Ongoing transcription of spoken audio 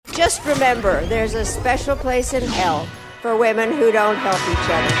just remember, there's a special place in hell for women who don't help each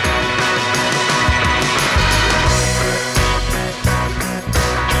other.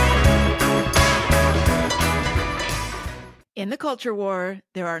 In the culture war,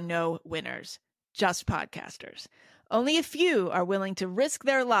 there are no winners, just podcasters. Only a few are willing to risk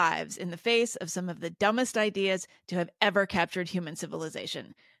their lives in the face of some of the dumbest ideas to have ever captured human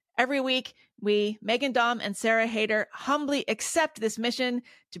civilization. Every week, we, Megan Daum and Sarah Haider, humbly accept this mission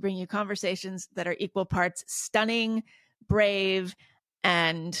to bring you conversations that are equal parts stunning, brave,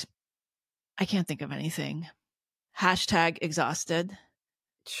 and I can't think of anything. Hashtag exhausted.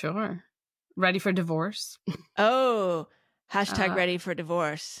 Sure. Ready for divorce? Oh, hashtag ready for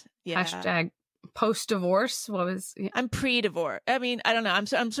divorce. Yeah. Hashtag post-divorce. What was? Yeah. I'm pre-divorce. I mean, I don't know.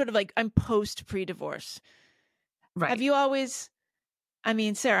 I'm sort of like I'm post pre-divorce. Right. Have you always? I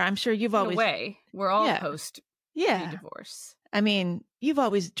mean, Sarah, I'm sure you've always. In a way, we're all post. Yeah. Pre-divorce. I mean, you've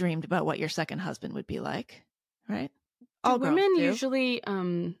always dreamed about what your second husband would be like, right? All women usually.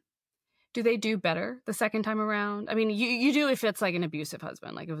 Do they do better the second time around? I mean, you do if it's like an abusive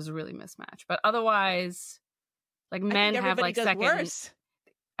husband, like it was a really mismatch. But otherwise, like men have like second. Worse.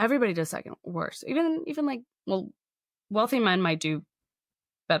 Everybody does second worse. Even like, well, wealthy men might do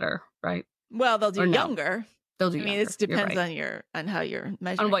better, right? Well, they'll do younger. They'll do younger. I mean, it depends on how you're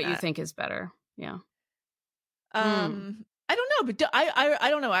measuring on what that. you think is better. Yeah. I don't know, but I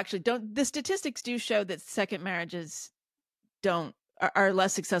don't know. Actually, the statistics do show that second marriages are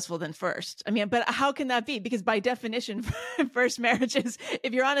less successful than first. I mean, but how can that be? Because by definition, first marriages,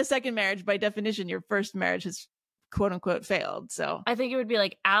 if you're on a second marriage, by definition, your first marriage has quote unquote failed. So I think it would be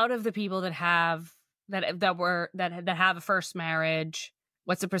like out of the people that have a first marriage,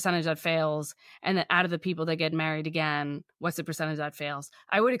 what's the percentage that fails? And then out of the people that get married again, what's the percentage that fails?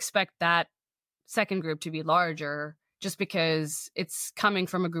 I would expect that second group to be larger just because it's coming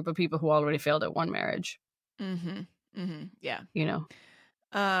from a group of people who already failed at one marriage. Yeah. You know.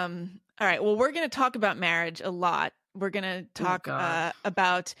 All right. Well, we're going to talk about marriage a lot. We're going to talk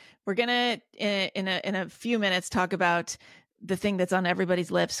we're going to in a few minutes talk about the thing that's on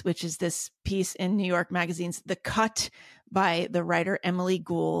everybody's lips, which is this piece in New York Magazine's The Cut by the writer Emily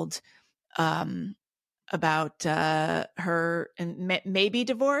Gould about her and maybe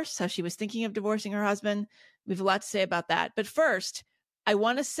divorce, how she was thinking of divorcing her husband. We have a lot to say about that. But first, I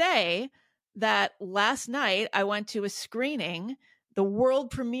want to say that last night I went to a screening, the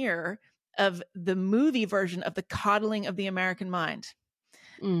world premiere of the movie version of The Coddling of the American Mind.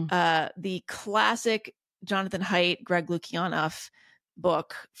 The classic Jonathan Haidt, Greg Lukianoff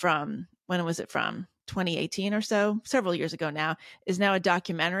book from, when was it from? 2018 or so, several years ago now, is now a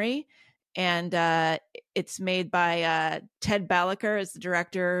documentary. And it's made by Ted Balaker as the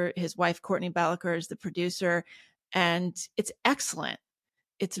director, his wife Courtney Balaker is the producer, and it's excellent.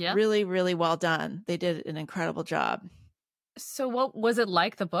 It's really, really well done. They did an incredible job. So what was it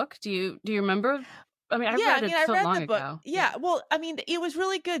like, the book? Do you remember? I mean, I read it so long ago. Yeah. Well, I mean, it was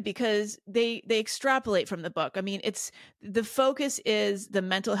really good because they extrapolate from the book. I mean, the focus is the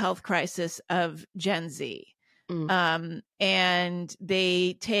mental health crisis of Gen Z. And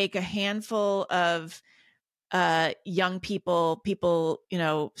they take a handful of young people, you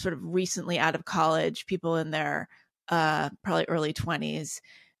know, sort of recently out of college, people in their probably early 20s,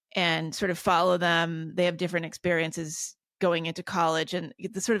 and sort of follow them. They have different experiences going into college. And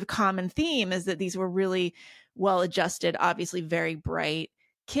the sort of common theme is that these were really well-adjusted, obviously very bright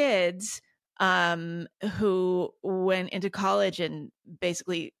kids who went into college and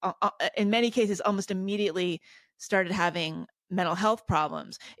basically, in many cases, almost immediately started having mental health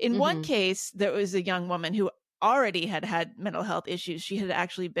problems. In one case, there was a young woman who already had mental health issues. She had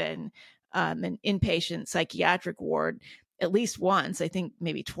actually been an inpatient psychiatric ward at least once, I think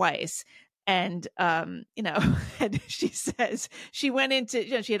maybe twice. And, you know, she says she went into,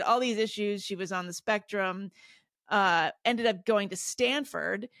 you know, she had all these issues. She was on the spectrum, ended up going to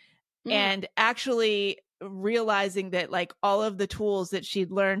Stanford and actually realizing that like all of the tools that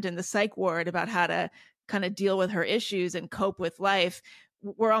she'd learned in the psych ward about how to kind of deal with her issues and cope with life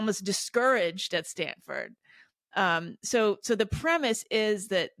were almost discouraged at Stanford. So the premise is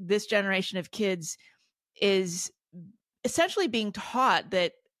that this generation of kids is essentially being taught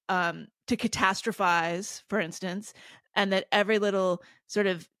that to catastrophize, for instance, and that every little sort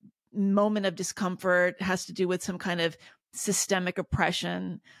of moment of discomfort has to do with some kind of systemic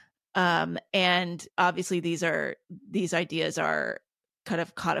oppression. And obviously these ideas are kind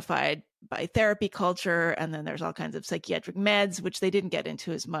of codified by therapy culture. And then there's all kinds of psychiatric meds, which they didn't get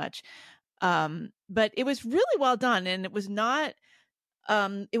into as much. But it was really well done. And it was not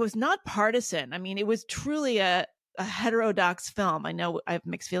partisan. I mean, it was truly a a heterodox film. I know I have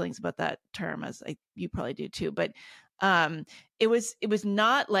mixed feelings about that term, you probably do too, but it was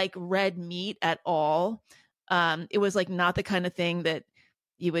not like red meat at all. It was like not the kind of thing that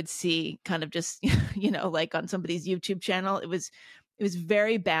you would see kind of just, like on somebody's YouTube channel. It was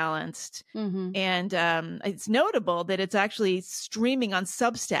very balanced. Mm-hmm. And it's notable that it's actually streaming on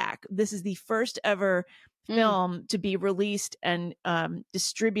Substack. This is the first ever film to be released and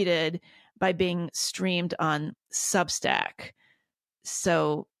distributed by being streamed on Substack.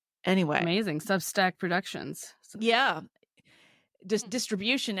 So anyway. Amazing. Substack Productions. Yeah. Just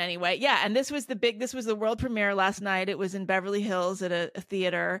distribution anyway. Yeah. And this was the world premiere last night. It was in Beverly Hills at a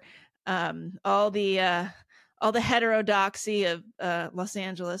theater. All the heterodoxy of Los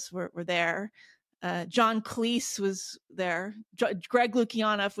Angeles were there. John Cleese was there. Greg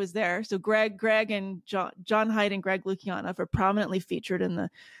Lukianoff was there. So Greg and John Haidt and Greg Lukianoff are prominently featured in the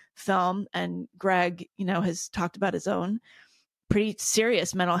film. And Greg, has talked about his own pretty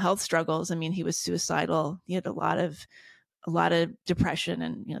serious mental health struggles. I mean, he was suicidal. He had a lot of depression,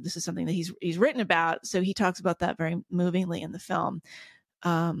 and this is something that he's written about. So he talks about that very movingly in the film.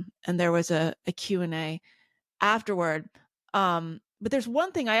 And there was a Q&A afterward. But there's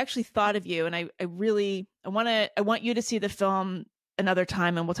one thing I actually thought of you, and I want you to see the film another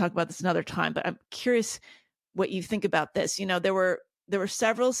time, and we'll talk about this another time, but I'm curious what you think about this. There were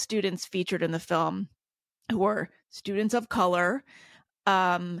several students featured in the film who were students of color.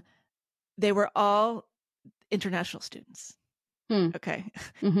 They were all international students. Okay.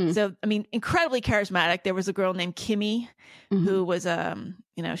 Mm-hmm. So, I mean, incredibly charismatic. There was a girl named Kimmy who was,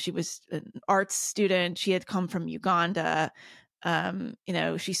 she was an arts student. She had come from Uganda.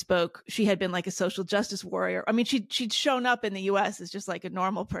 She had been like a social justice warrior. I mean, she'd shown up in the US as just like a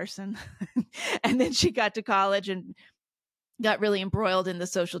normal person. And then she got to college and got really embroiled in the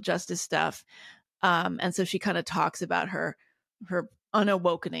social justice stuff. And so she kind of talks about her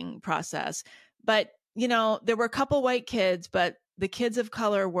unawakening process. But, there were a couple white kids, but the kids of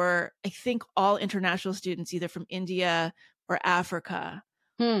color were, I think, all international students, either from India or Africa.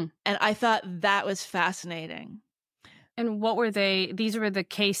 And I thought that was fascinating. And what were they? These were the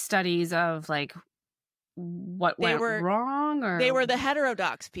case studies of like what went wrong, or they were the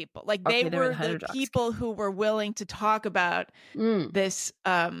heterodox people. Like they were the people who were willing to talk about this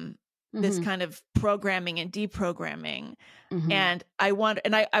this kind of programming and deprogramming. And I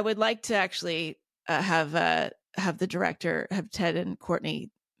would like to actually have the director, have Ted and Courtney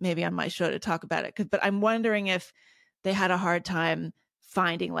maybe on my show to talk about it. But I'm wondering if they had a hard time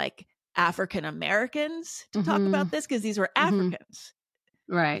finding like African Americans to talk about this, because these were Africans,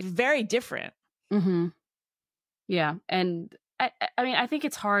 right? Very different. Yeah, and I mean, I think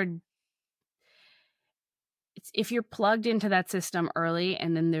it's hard. If you're plugged into that system early,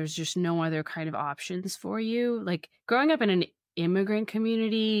 and then there's just no other kind of options for you. Like growing up in an immigrant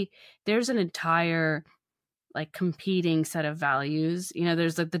community, there's an entire like competing set of values.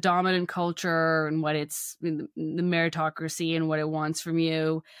 There's like the dominant culture and what it's the meritocracy and what it wants from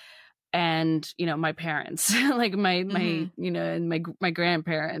you. And, my parents, like my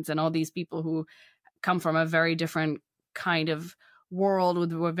grandparents and all these people who come from a very different kind of world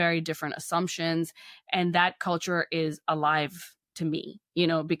with very different assumptions. And that culture is alive to me,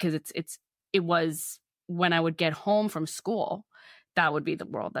 because it was when I would get home from school, that would be the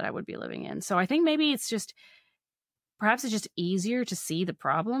world that I would be living in. So I think maybe perhaps it's just easier to see the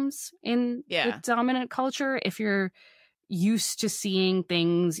problems in the dominant culture if you're used to seeing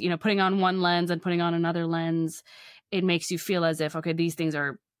things, putting on one lens and putting on another lens. It makes you feel as if, okay, these things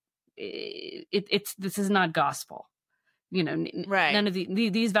are, this is not gospel. Right. None of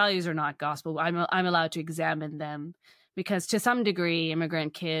these values are not gospel. I'm allowed to examine them, because to some degree,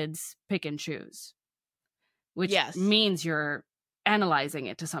 immigrant kids pick and choose, which means you're analyzing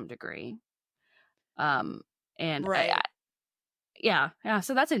it to some degree. And right.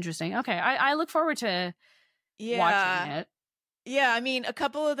 So that's interesting. Okay. I look forward to watching it. Yeah, I mean, a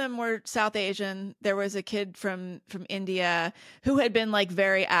couple of them were South Asian. There was a kid from India who had been like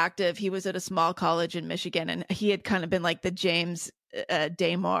very active. He was at a small college in Michigan, and he had kind of been like the James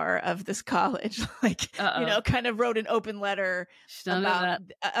Damore of this college, like kind of wrote an open letter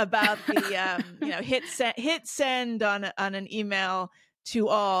about the hit send on an email to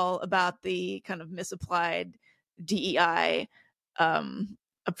all about the kind of misapplied DEI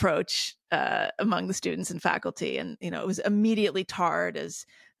approach among the students and faculty, and it was immediately tarred as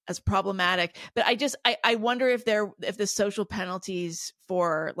problematic. But I wonder if the social penalties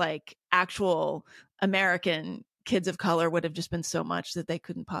for like actual American kids of color would have just been so much that they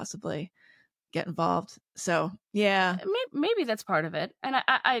couldn't possibly get involved. So yeah, maybe that's part of it, and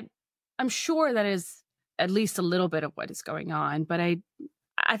I'm sure that is at least a little bit of what is going on. But I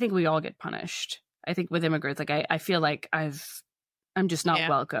think we all get punished. I think with immigrants, like I feel like I'm just not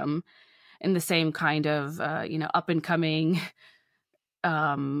welcome in the same kind of up and coming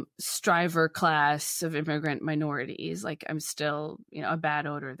striver class of immigrant minorities. Like I'm still a bad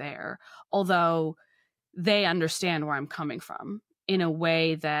odor there, although they understand where I'm coming from in a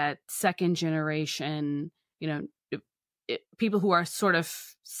way that second generation people who are sort of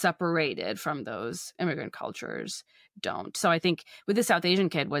separated from those immigrant cultures don't. So I think with the South Asian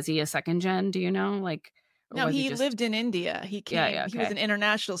kid, was he a second gen? Do you know? Like, no, he lived in India. He came. Okay. He was an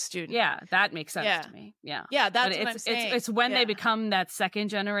international student. Yeah, that makes sense to me. Yeah, that's what I'm saying. It's when they become that second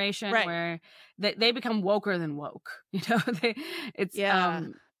generation where they become woker than woke.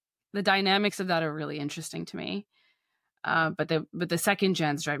 The dynamics of that are really interesting to me. But the second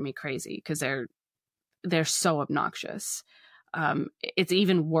gens drive me crazy because they're so obnoxious. It's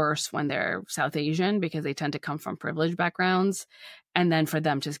even worse when they're South Asian because they tend to come from privileged backgrounds, and then for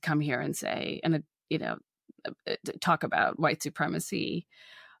them to come here and say talk about white supremacy,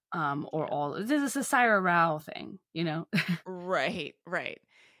 or all this is a Syra Rao thing, Right.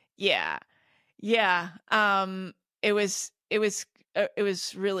 Yeah. It was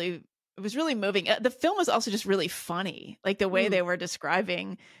really moving. The film was also just really funny, like the way they were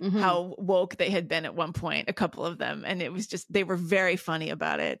describing how woke they had been at one point, a couple of them, and it was just they were very funny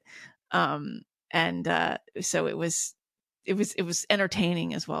about it. So it was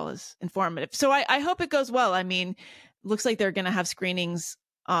entertaining as well as informative. So I hope it goes well. I mean, looks like they're going to have screenings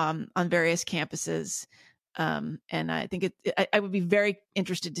on various campuses, and I think I would be very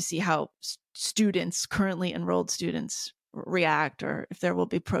interested to see how currently enrolled students react, or if there will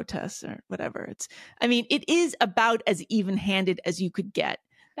be protests or whatever. It is about as even-handed as you could get.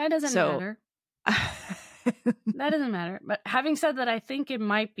 That doesn't matter. That doesn't matter. But having said that, I think it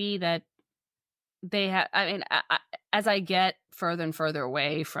might be that they have, as I get further and further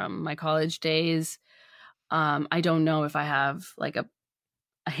away from my college days, I don't know if I have like a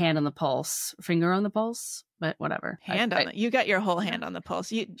hand on the pulse, finger on the pulse, but whatever. You got your whole hand on the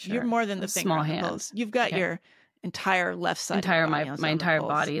pulse. You're more than the finger small on the hand. Pulse. You've got your entire left side. My entire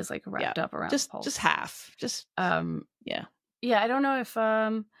body is like wrapped up around the pulse. Just half. Yeah. I don't know if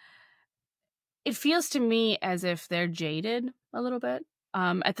it feels to me as if they're jaded a little bit.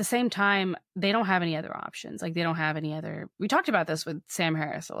 At the same time, they don't have any other options. Like they don't have any other. We talked about this with Sam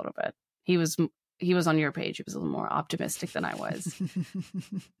Harris a little bit. He was on your page. He was a little more optimistic than I was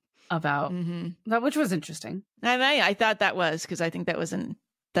about that, which was interesting. And I thought that was because I think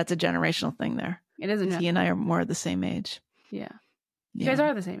that's a generational thing there. It isn't. He and I are more the same age. Yeah. You guys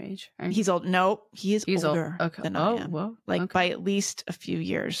are the same age. He's old. No, he's older than I am. Well, by at least a few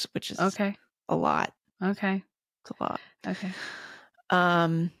years, which is a lot. Okay. It's a lot. Okay.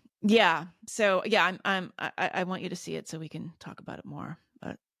 Yeah. So yeah, I want you to see it so we can talk about it more.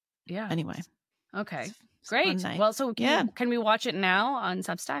 But yeah. Anyway. Okay. It's great. Well, so can we watch it now on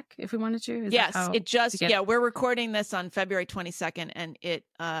Substack if we wanted to? We're recording this on February 22nd, and it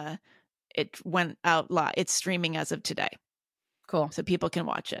went out live. It's streaming as of today. Cool. So people can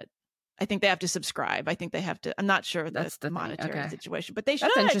watch it. I think they have to subscribe. I think they have to. I'm not sure that's the monetary situation, but they should.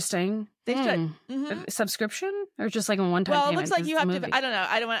 That's interesting. They should. Subscription or just like a one-time payment? Well, it looks like you have to. I don't know.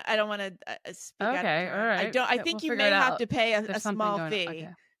 I don't want to speak out. Okay. All right. I think you may have to pay a small fee. Okay.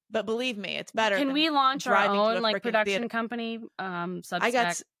 But believe me, it's better. Can we launch our own production company?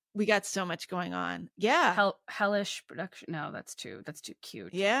 Substack. We got so much going on. Yeah. Hellish production. No, that's too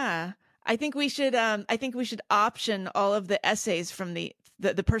cute. Yeah. I think we should option all of the essays from the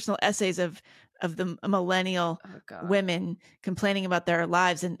personal essays of the millennial women complaining about their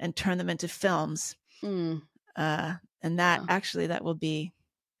lives and turn them into films. And that would be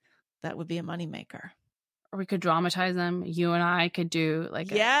a moneymaker. Or we could dramatize them. You and I could do like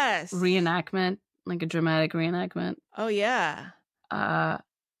a reenactment, like a dramatic reenactment. Oh yeah.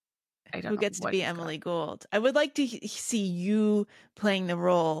 Who gets to be Emily Gould? I would like to see you playing the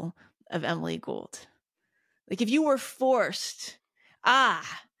role of Emily Gould. Like if you were forced to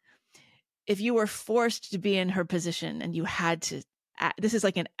be in her position and you had to this is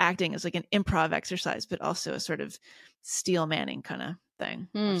like an acting, it's like an improv exercise, but also a sort of Steel Manning kind of thing,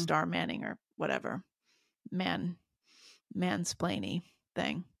 or Star Manning or whatever. Mansplainy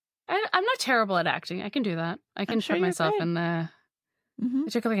thing. I'm not terrible at acting. I can do that. I can put myself in the I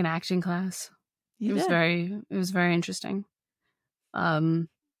took like an acting class. It was very interesting. And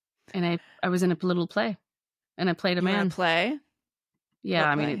I was in a little play, and I played a man. Play? Yeah,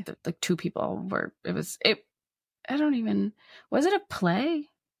 I mean, like two people were. Was it a play?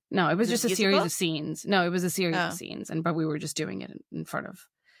 No, it was just a series of scenes. No, it was a series of scenes, but we were just doing it in front of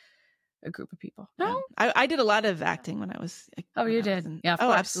a group of people. Yeah. No, I did a lot of acting when I was. Oh, you did? Yeah. Of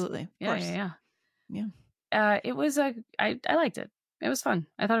course. Absolutely. Of course. Yeah. It was I liked it. It was fun.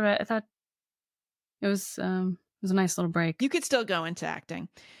 I thought it was a nice little break. You could still go into acting.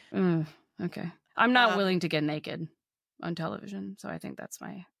 Okay. I'm not willing to get naked on television, so I think that's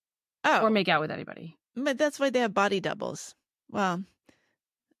my. Oh. Or make out with anybody. But that's why they have body doubles. Well,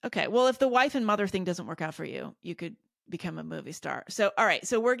 okay. Well, if the wife and mother thing doesn't work out for you, you could become a movie star. So, all right.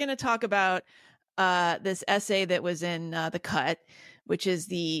 So we're going to talk about this essay that was in The Cut, which is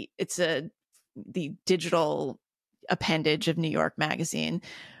the digital appendage of New York Magazine,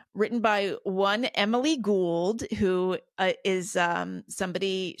 written by one Emily Gould, who is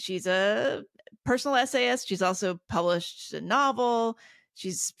somebody. She's a personal essayist. She's also published a novel.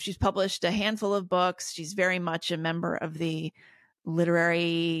 She's published a handful of books. She's very much a member of the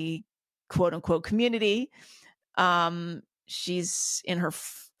literary quote unquote community. She's in her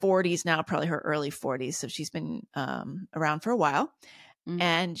 40s now, probably her early 40s. So she's been around for a while. Mm-hmm.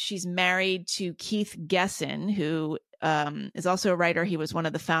 And she's married to Keith Gesson, who is also a writer. He was one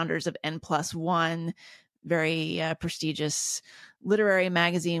of the founders of N+1, very prestigious literary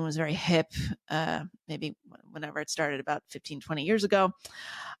magazine, was very hip, maybe whenever it started about 15, 20 years ago.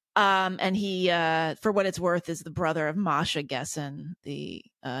 And he, for what it's worth, is the brother of Masha Gesson, the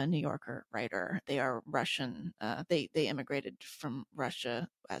New Yorker writer. They are Russian. They immigrated from Russia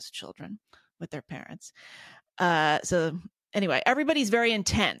as children with their parents. So anyway, everybody's very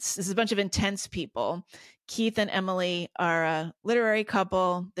intense. This is a bunch of intense people. Keith and Emily are a literary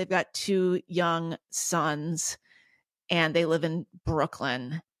couple. They've got 2 young sons, and they live in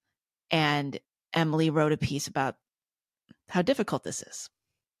Brooklyn. And Emily wrote a piece about how difficult this is.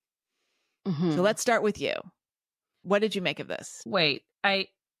 Mm-hmm. So let's start with you. What did you make of this? Wait, I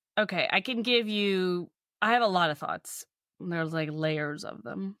can give you, I have a lot of thoughts. There's like layers of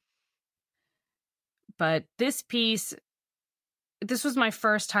them. But this piece, this was my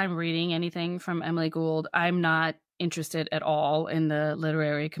first time reading anything from Emily Gould. I'm not interested at all in the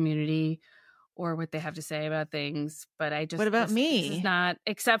literary community or what they have to say about things. But I just, what about me? This is not,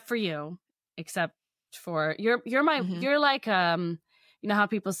 except for you, except for you're my, mm-hmm. You're like, you know how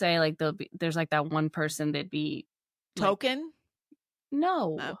people say like there's like that one person that'd be token? Like,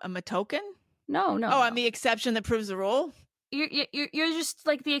 no, I'm a token. No. Oh, no. I'm the exception that proves the rule. You're just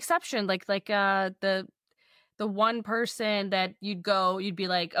like the exception, like the one person that you'd be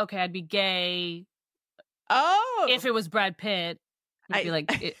like, okay, I'd be gay. Oh, if it was Brad Pitt, I'd be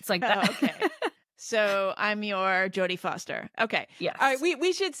like, it's like that. Oh, okay. So I'm your Jodie Foster. Okay. Yes. All right.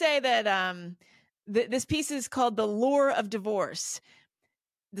 We should say that this piece is called "The Lure of Divorce."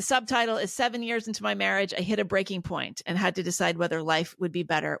 The subtitle is 7 years into my marriage, I hit a breaking point and had to decide whether life would be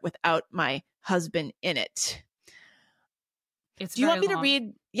better without my husband in it. Do you want me to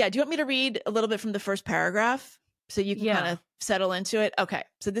read? Yeah. Do you want me to read a little bit from the first paragraph so you can kind of settle into it? Okay.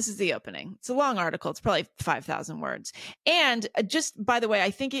 So this is the opening. It's a long article. It's probably 5,000 words. And just by the way,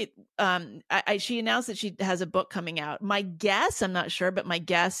 I think she announced that she has a book coming out. My guess, I'm not sure, but my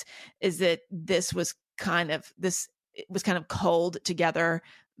guess is that this was kind of culled together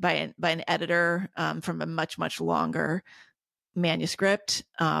by an editor from a much, much longer manuscript.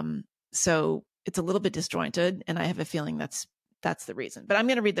 So it's a little bit disjointed, and I have a feeling that's the reason. But I'm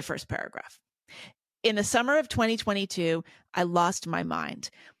going to read the first paragraph. In the summer of 2022, I lost my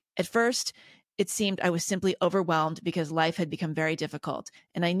mind. At first, it seemed I was simply overwhelmed because life had become very difficult,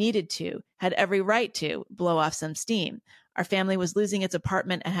 and I had every right to, blow off some steam. Our family was losing its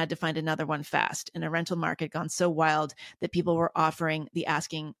apartment and had to find another one fast, in a rental market gone so wild that people were offering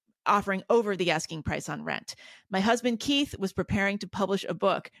over the asking price on rent. My husband, Keith, was preparing to publish a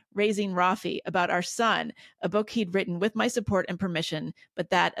book, Raising Rafi, about our son, a book he'd written with my support and permission, but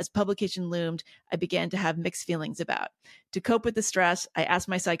that, as publication loomed, I began to have mixed feelings about. To cope with the stress, I asked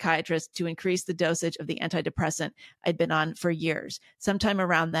my psychiatrist to increase the dosage of the antidepressant I'd been on for years. Sometime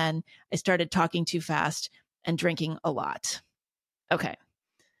around then, I started talking too fast and drinking a lot. Okay.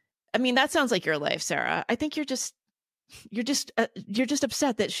 I mean, that sounds like your life, Sarah. I think you're just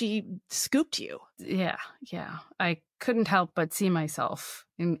upset that she scooped you. Yeah. I couldn't help but see myself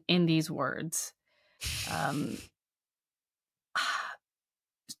in these words.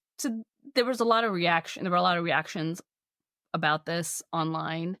 So there were a lot of reactions about this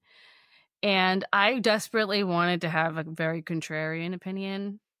online, and I desperately wanted to have a very contrarian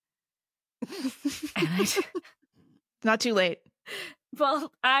opinion. Not too late.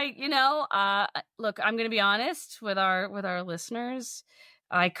 Well, look, I'm going to be honest with our listeners.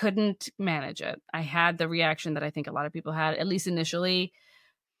 I couldn't manage it. I had the reaction that I think a lot of people had, at least initially.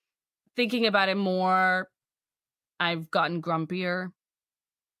 Thinking about it more, I've gotten grumpier.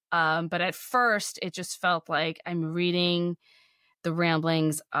 But at first, it just felt like I'm reading the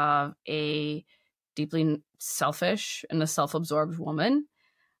ramblings of a deeply selfish and a self-absorbed woman.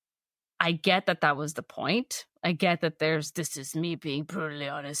 I get that that was the point. I get that this is me being brutally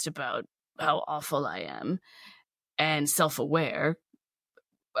honest about how awful I am and self-aware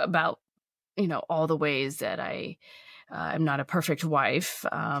about, all the ways that I'm not a perfect wife.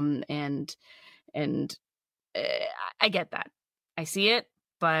 And I get that. I see it,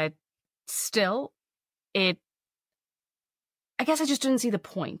 but still I guess I just didn't see the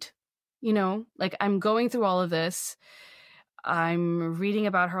point, like I'm going through all of this. I'm reading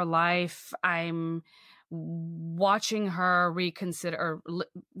about her life. I'm watching her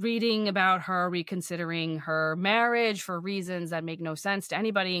reading about her reconsidering her marriage for reasons that make no sense to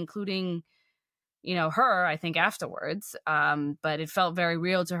anybody, including, her, I think, afterwards. But it felt very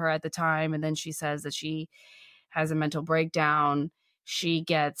real to her at the time. And then she says that she has a mental breakdown. She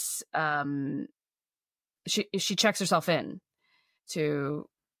gets, she checks herself in to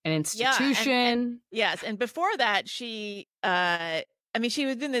an institution. Yes. And before that, she was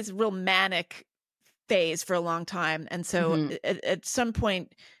in this real manic phase for a long time. And so at some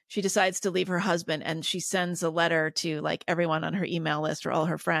point she decides to leave her husband, and she sends a letter to like everyone on her email list or all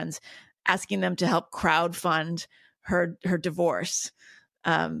her friends, asking them to help crowdfund her divorce,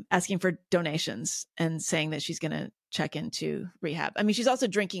 asking for donations and saying that she's going to check into rehab. I mean, she's also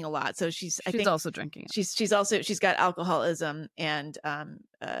drinking a lot. So she's also drinking. She's got alcoholism and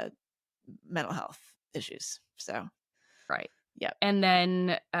mental health issues. So, right. Yeah. And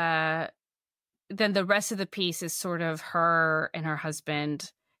then the rest of the piece is sort of her and her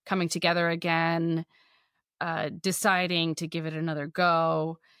husband coming together again, deciding to give it another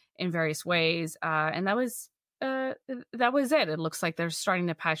go in various ways. And that was it. It looks like they're starting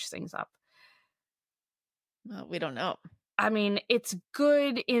to patch things up. Well, we don't know. I mean, it's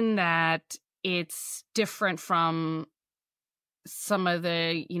good in that it's different from some of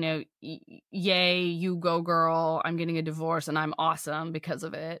the, yay, you go girl, I'm getting a divorce and I'm awesome because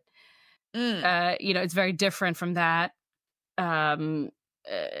of it. It's very different from that kind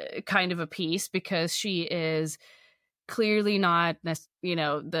of a piece, because she is clearly not,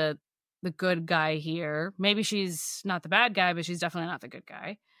 the good guy here. Maybe she's not the bad guy, but she's definitely not the good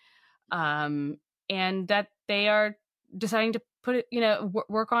guy. And that they are deciding to put it,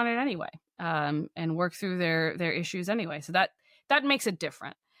 work on it anyway, and work through their issues anyway. So that makes it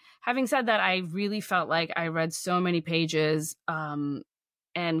different. Having said that, I really felt like I read so many pages and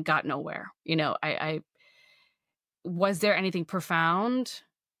got nowhere. I was there anything profound?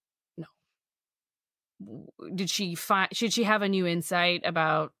 No. Should she have a new insight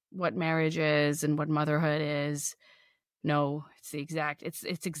about what marriage is and what motherhood is? No, it's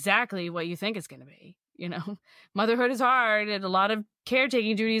exactly what you think it's going to be. Motherhood is hard, and a lot of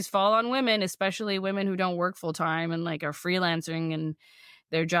caretaking duties fall on women, especially women who don't work full time and like are freelancing, and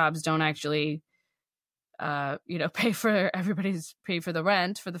their jobs don't actually, pay for the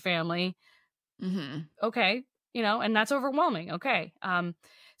rent for the family. Mm-hmm. Okay. And that's overwhelming. Okay.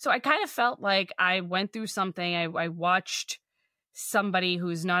 So I kind of felt like I went through something. I watched somebody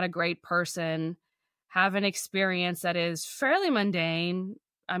who's not a great person have an experience that is fairly mundane.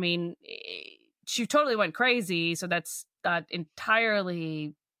 I mean, she totally went crazy, so that's not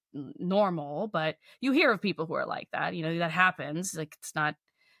entirely normal, but you hear of people who are like that. That happens. Like, it's not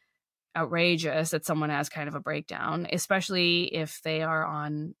outrageous that someone has kind of a breakdown, especially if they are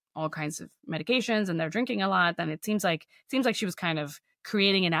on all kinds of medications and they're drinking a lot. Then it seems like she was kind of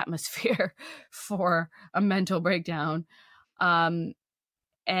creating an atmosphere for a mental breakdown. And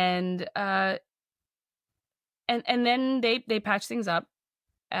then they patched things up.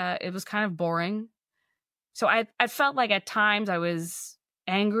 It was kind of boring. So I felt like at times I was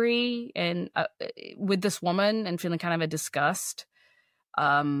angry and with this woman and feeling kind of a disgust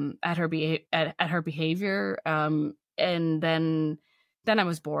at her behavior. And then I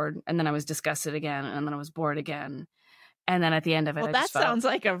was bored, and then I was disgusted again, and then I was bored again. And then at the end of it, well, that sounds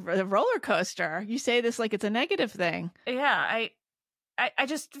like a roller coaster. You say this like it's a negative thing. Yeah, I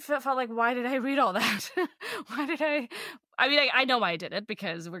just felt like, why did I read all that? Why did I? I mean, I know why I did it,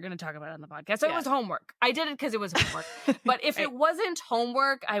 because we're going to talk about it on the podcast. So It was homework. I did it because it was homework. But if it wasn't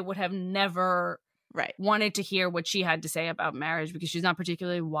homework, I would have never wanted to hear what she had to say about marriage, because she's not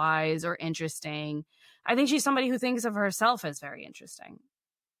particularly wise or interesting. I think she's somebody who thinks of herself as very interesting.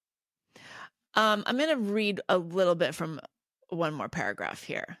 I'm going to read a little bit from one more paragraph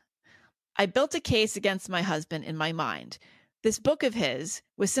here. I built a case against my husband in my mind. This book of his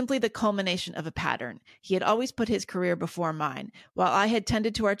was simply the culmination of a pattern. He had always put his career before mine. While I had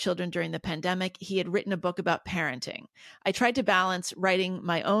tended to our children during the pandemic, he had written a book about parenting. I tried to balance writing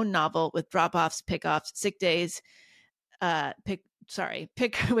my own novel with drop-offs, pick-offs, sick days,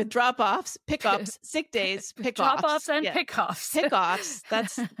 with drop-offs, pick-ups, sick days, pick-offs. Drop-offs and pick-offs. Pick-offs.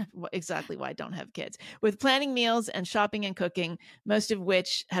 That's exactly why I don't have kids. With planning meals and shopping and cooking, most of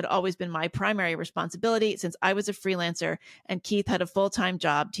which had always been my primary responsibility since I was a freelancer and Keith had a full-time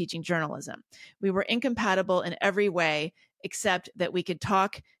job teaching journalism. We were incompatible in every way, except that we could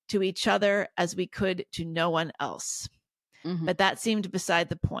talk to each other as we could to no one else. Mm-hmm. But that seemed beside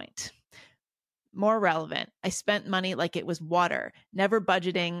the point. More relevant, I spent money like it was water, never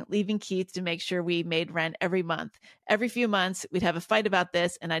budgeting, leaving Keith to make sure we made rent every month. Every few months, we'd have a fight about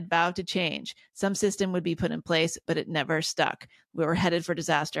this, and I'd vow to change. Some system would be put in place, but it never stuck. We were headed for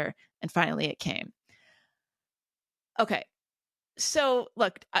disaster, and finally it came. Okay, so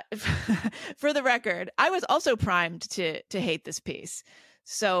look, for the record, I was also primed to hate this piece.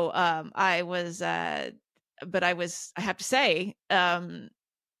 So I have to say,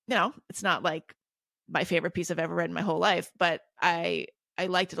 it's not like my favorite piece I've ever read in my whole life, but I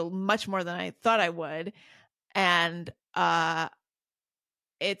liked it much more than I thought I would. And I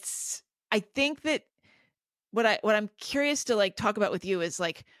think that what I'm curious to like talk about with you is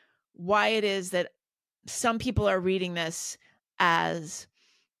like why it is that some people are reading this as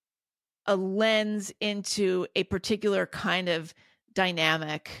a lens into a particular kind of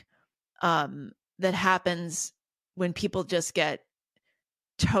dynamic that happens when people just get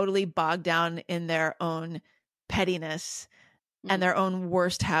totally bogged down in their own pettiness and their own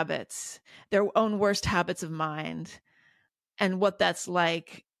worst habits of mind, and what that's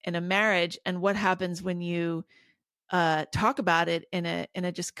like in a marriage, and what happens when you talk about it in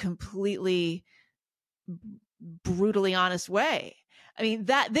a just completely brutally honest way. I mean,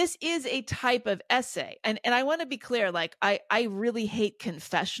 that this is a type of essay. And I want to be clear, like I really hate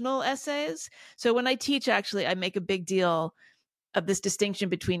confessional essays. So when I teach, actually, I make a big deal of this distinction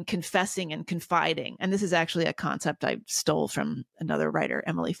between confessing and confiding. And this is actually a concept I stole from another writer,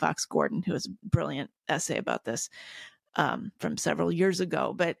 Emily Fox Gordon, who has a brilliant essay about this from several years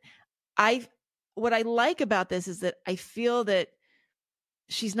ago. But what I like about this is that I feel that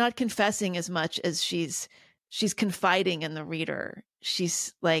she's not confessing as much as she's confiding in the reader.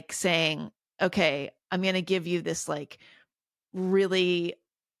 She's like saying, okay, I'm going to give you this like really,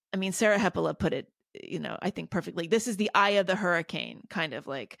 I mean, Sarah Hepola put it, I think perfectly. This is the eye of the hurricane kind of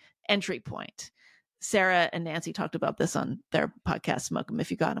like entry point. Sarah and Nancy talked about this on their podcast, Smoke 'Em If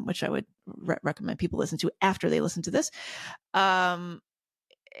You Got 'Em, which I would recommend people listen to after they listen to this. There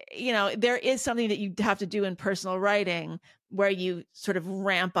is something that you have to do in personal writing where you sort of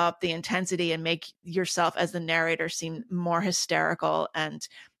ramp up the intensity and make yourself as the narrator seem more hysterical and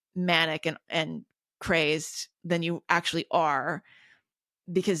manic and crazed than you actually are,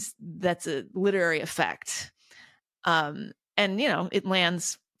 because that's a literary effect. And it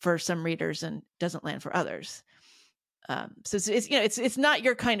lands for some readers and doesn't land for others. So it's not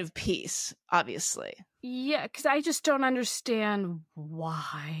your kind of piece, obviously. Yeah, because I just don't understand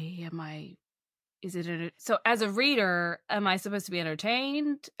why so as a reader, am I supposed to be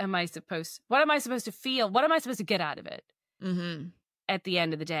entertained? What am I supposed to feel? What am I supposed to get out of it at the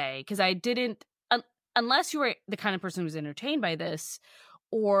end of the day? Because I didn't, unless you were the kind of person who's entertained by this,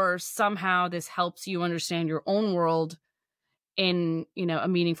 or somehow this helps you understand your own world in, a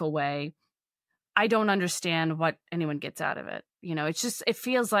meaningful way, I don't understand what anyone gets out of it. It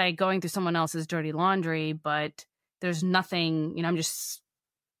feels like going through someone else's dirty laundry, but there's nothing, I'm just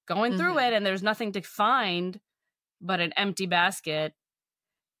going through it and there's nothing to find but an empty basket.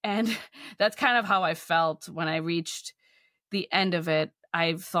 And that's kind of how I felt when I reached the end of it.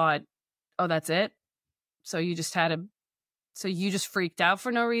 I thought, oh, that's it. So you just freaked out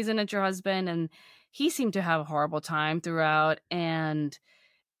for no reason at your husband, and he seemed to have a horrible time throughout and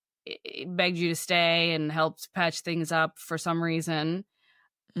begged you to stay and helped patch things up for some reason.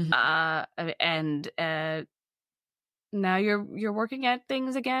 Now you're working at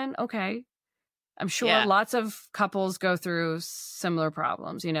things again. Okay. I'm sure lots of couples go through similar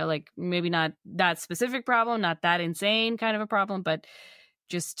problems, like maybe not that specific problem, not that insane kind of a problem, but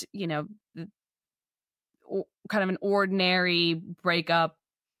just, kind of an ordinary breakup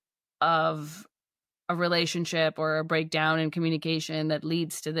of a relationship or a breakdown in communication that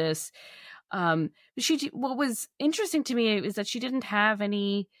leads to this. What was interesting to me is that she didn't have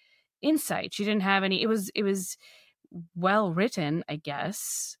any insight. She didn't have any, it was well written, I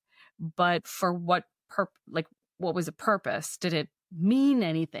guess, but for what was the purpose? Did it mean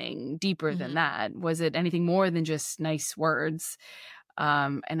anything deeper than that? Was it anything more than just nice words?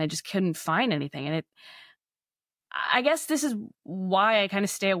 And I just couldn't find anything. And I guess this is why I kind of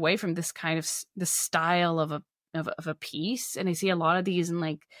stay away from this kind of the style of a piece. And I see a lot of these in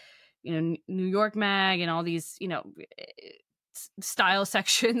like, you know, New York Mag and all these, you know, style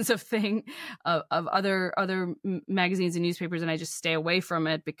sections of other magazines and newspapers, and I just stay away from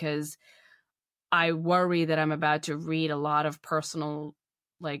it because I worry that I'm about to read a lot of personal,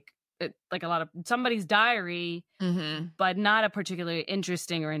 like a lot of somebody's diary, but not a particularly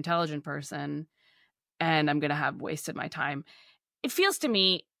interesting or intelligent person, and I'm gonna have wasted my time. It feels to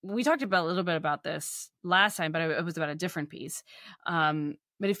me, we talked about a little bit about this last time, but it was about a different piece.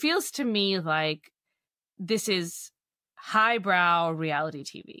 But it feels to me like this is highbrow reality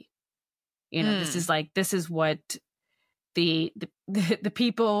TV. You know, this is what the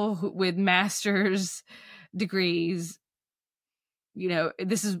people with master's degrees, you know,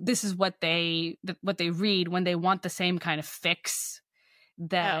 this is what they read when they want the same kind of fix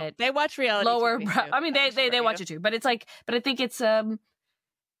that they watch reality lower TV too. I mean they watch it too, but it's like, but I think it's you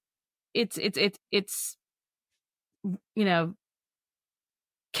know,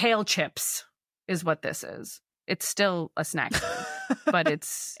 kale chips is what this is. It's still a snack food, but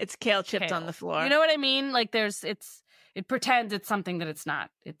it's kale chips on the floor. You know what I mean? Like it pretends it's something that it's not.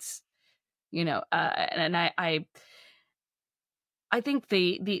 It's, you know, and I think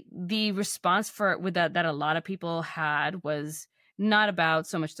the response with that a lot of people had was not about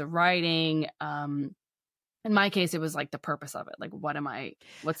so much the writing. In my case, it was like the purpose of it. Like,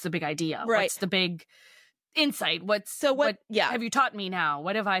 what's the big idea? Right. What's the big insight? What have you taught me now?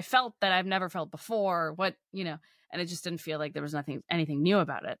 What have I felt that I've never felt before? What, you know, and it just didn't feel like there was anything new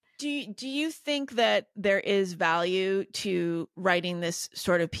about it. Do you think that there is value to writing this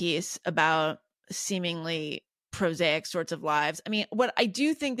sort of piece about seemingly prosaic sorts of lives? I mean, what I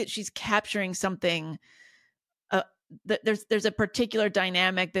do think that she's capturing something, there's a particular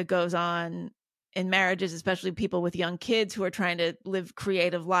dynamic that goes on in marriages, especially people with young kids who are trying to live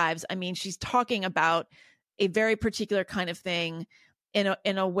creative lives. I mean, she's talking about a very particular kind of thing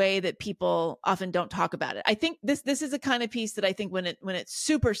in a way that people often don't talk about it. I think this is a kind of piece that I think when it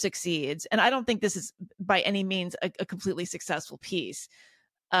super succeeds, and I don't think this is by any means a completely successful piece,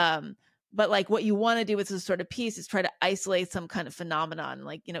 but like what you want to do with this sort of piece is try to isolate some kind of phenomenon.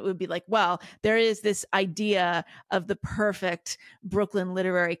 Like, you know, it would be like, well, there is this idea of the perfect Brooklyn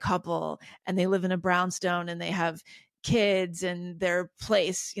literary couple, and they live in a brownstone and they have kids, and their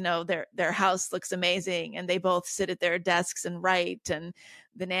place, you know, their house looks amazing, and they both sit at their desks and write, and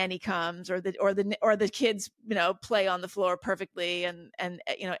the nanny comes, or the kids, you know, play on the floor perfectly, and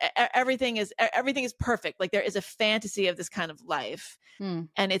you know, everything is perfect. Like there is a fantasy of this kind of life,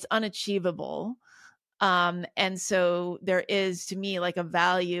 and it's unachievable. And so there is, to me, like a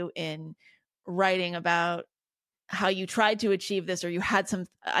value in writing about how you tried to achieve this, or you had some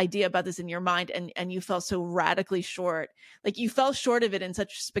idea about this in your mind, and you fell so radically short. Like you fell short of it in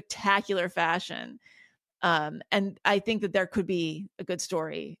such spectacular fashion. And I think that there could be a good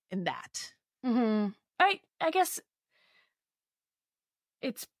story in that. I guess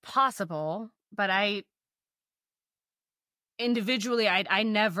it's possible, but individually, I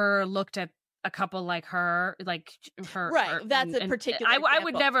never looked at a couple like her, Right. That's a particular example. I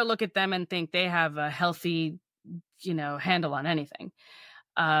would never look at them and think they have a healthy, you know, handle on anything.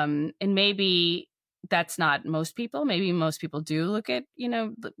 And maybe that's not most people. Maybe most people do look at, you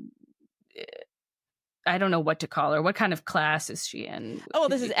know, I don't know what to call her. What kind of class is she in? Oh,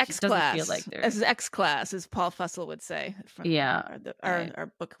 this is X class. Feel like this is X class, as Paul Fussell would say.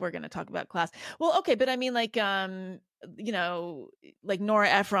 Our book, we're going to talk about class. Well, okay, but I mean, like, you know, like Nora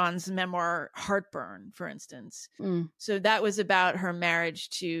Ephron's memoir Heartburn, for instance. So that was about her marriage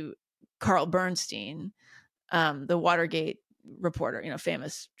to Carl Bernstein, the Watergate reporter, you know,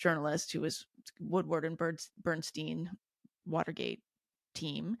 famous journalist who was Woodward and Bernstein Watergate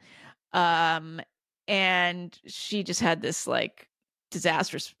team. And she just had this like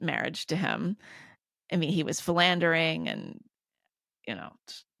disastrous marriage to him. I mean, he was philandering, and, you know,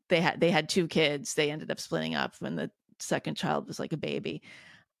 they had 2 kids. They ended up splitting up when the second child was like a baby.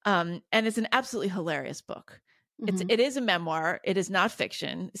 And it's an absolutely hilarious book. It is a memoir. It is not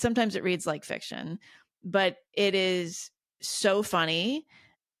fiction. Sometimes it reads like fiction, but it is so funny,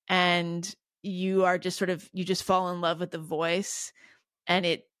 and you are just you just fall in love with the voice, and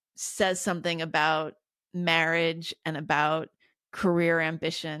it says something about marriage and about career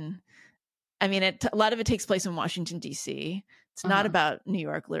ambition. I mean, a lot of it takes place in Washington, D.C. It's not about New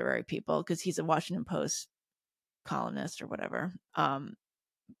York literary people, because he's a Washington Post columnist or whatever.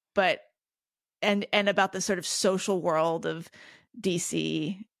 But and about the sort of social world of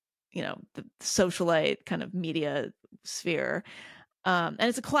DC, the socialite kind of media sphere. And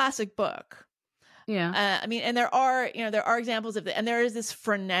it's a classic book. Yeah. I mean, and there are examples of and there is this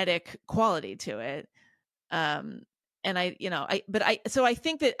frenetic quality to it. And I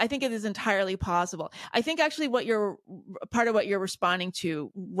think it is entirely possible. I think actually part of what you're responding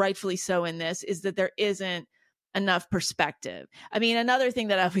to, rightfully so in this, is that there isn't enough perspective. I mean, another thing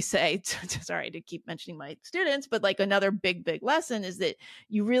that I always say, sorry to keep mentioning my students, but like another big lesson is that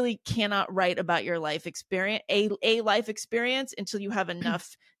you really cannot write about your life experience, a life experience, until you have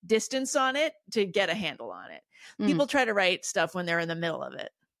enough distance on it to get a handle on it. People try to write stuff when they're in the middle of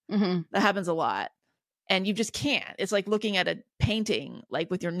it. That happens a lot. And you just can't. It's like looking at a painting, like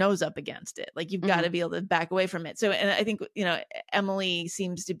with your nose up against it. Like you've got to be able to back away from it. So, and I think, Emily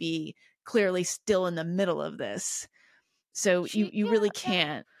seems to be clearly still in the middle of this. So you really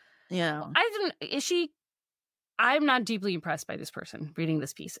can't, I'm not deeply impressed by this person reading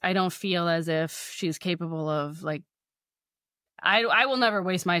this piece. I don't feel as if she's capable of, like, I will never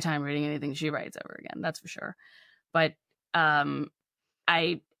waste my time reading anything she writes ever again. That's for sure. But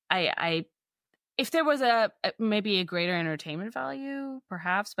if there was maybe a greater entertainment value,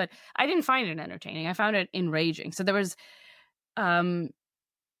 perhaps, but I didn't find it entertaining. I found it enraging. So there was,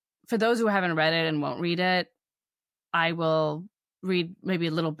 for those who haven't read it and won't read it, I will read maybe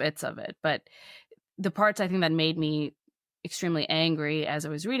little bits of it. But the parts I think that made me extremely angry as I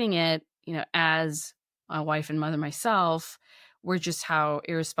was reading it, as a wife and mother myself, were just how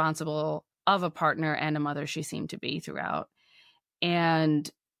irresponsible of a partner and a mother she seemed to be throughout. And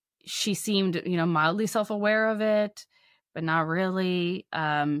she seemed, mildly self-aware of it, but not really.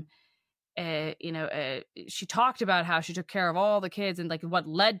 She talked about how she took care of all the kids and like what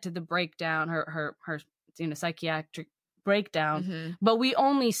led to the breakdown, her psychiatric breakdown. But we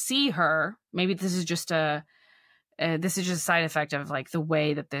only see her. Maybe this is just a side effect of like the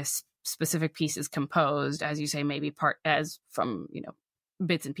way that this specific piece is composed, as you say, maybe part as from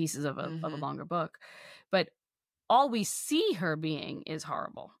bits and pieces of a longer book. But all we see her being is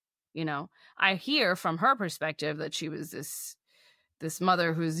horrible. I hear from her perspective that she was this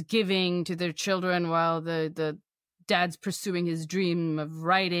mother who's giving to their children while the dad's pursuing his dream of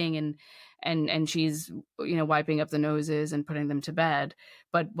writing, and she's wiping up the noses and putting them to bed.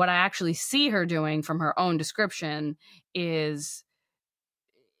 But what I actually see her doing from her own description is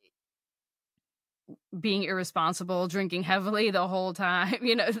being irresponsible, drinking heavily the whole time,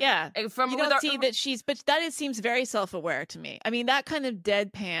 Yeah. From you don't see that it seems very self-aware to me. I mean, that kind of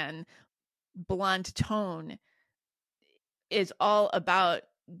deadpan, blunt tone is all about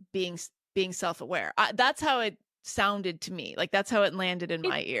being self-aware. That's how it sounded to me. Like that's how it landed in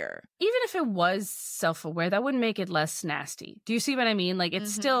my ear. Even if it was self-aware, that wouldn't make it less nasty. Do you see what I mean? Like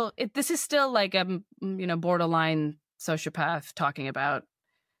it's still, this is still like a, borderline sociopath talking about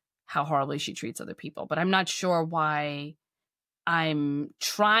how horribly she treats other people. But I'm not sure why I'm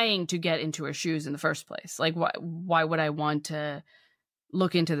trying to get into her shoes in the first place. Like, why would I want to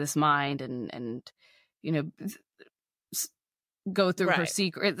look into this mind and go through her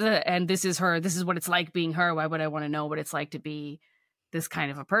secret? And this is what it's like being her. Why would I want to know what it's like to be this kind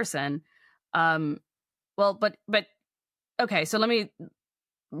of a person? But okay, so let me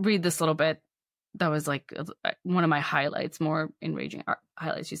read this little bit. That was like one of my highlights, more enraging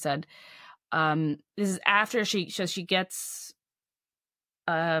highlights. She said, this is after she gets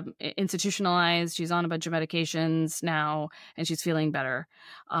institutionalized. She's on a bunch of medications now and she's feeling better.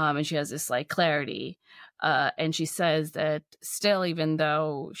 And she has this like clarity. And she says that still, even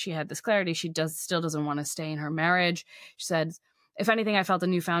though she had this clarity, she still doesn't want to stay in her marriage. She said, if anything, I felt a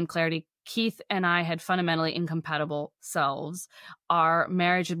newfound clarity. Keith and I had fundamentally incompatible selves. Our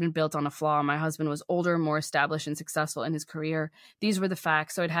marriage had been built on a flaw. My husband was older, more established, and successful in his career. These were the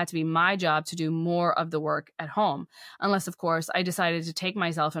facts, so it had to be my job to do more of the work at home. Unless, of course, I decided to take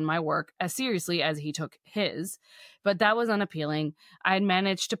myself and my work as seriously as he took his. But that was unappealing. I had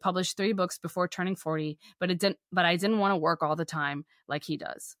managed to publish 3 books before turning 40, but I didn't want to work all the time like he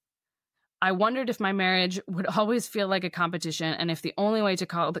does. I wondered if my marriage would always feel like a competition and if the only way to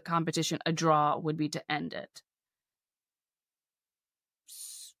call the competition a draw would be to end it.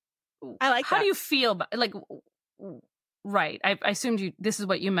 I like How that. do you feel about, like, right. I assumed this is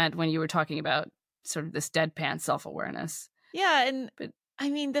what you meant when you were talking about sort of this deadpan self-awareness. Yeah. But I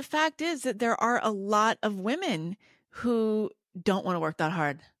mean, the fact is that there are a lot of women who don't want to work that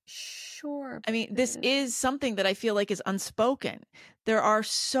hard. Sure. I mean, this is something that I feel like is unspoken. There are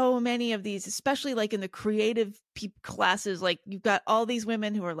so many of these, especially like in the creative classes. Like you've got all these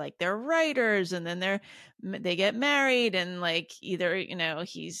women who are like, they're writers, and then they get married, and like either, you know,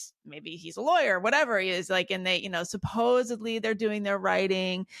 maybe he's a lawyer, whatever he is, like, and they, you know, supposedly they're doing their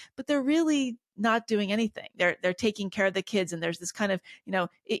writing, but they're really not doing anything. They're taking care of the kids. And there's this kind of, you know,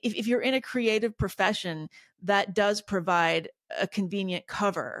 if you're in a creative profession, that does provide a convenient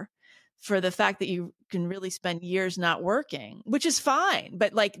cover for the fact that you can really spend years not working, which is fine.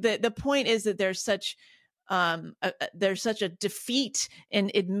 But like the point is that there's such a defeat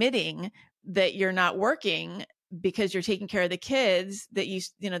in admitting that you're not working because you're taking care of the kids, that you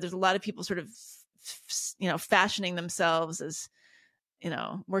know, there's a lot of people sort of, you know, fashioning themselves as, you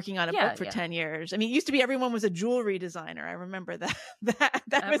know, working on a book for 10 years. I mean, it used to be everyone was a jewelry designer. I remember that.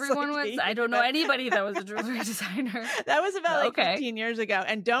 Everyone was, I don't know anybody that was a jewelry designer. That was about like 15 years ago.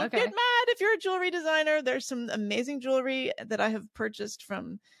 And don't get mad if you're a jewelry designer. There's some amazing jewelry that I have purchased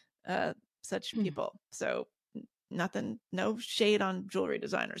from such people. So no shade on jewelry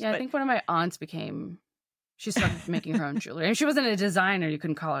designers. Yeah, but I think one of my aunts she started making her own jewelry. And she wasn't a designer, you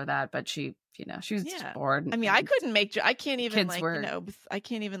couldn't call her that, but she, you know, she was just bored. I mean, I couldn't make, I can't even like, you know, I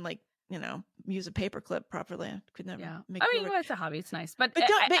can't even like, you know, use a paperclip properly. I could never make I mean, well, it's a hobby. It's nice. But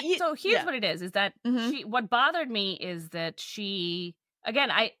so here's what it is that what bothered me is that she,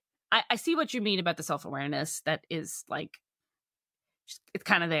 again, I see what you mean about the self-awareness that is like, it's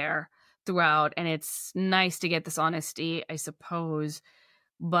kind of there throughout, and it's nice to get this honesty, I suppose.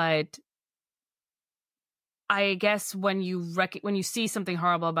 But I guess when you see something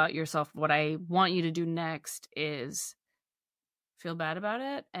horrible about yourself, what I want you to do next is feel bad about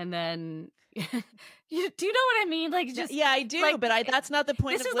it, and then do you know what I mean? Like, just I do, like, but that's not the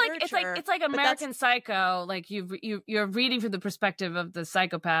point. This of is literature. Like it's like American Psycho. Like you're reading from the perspective of the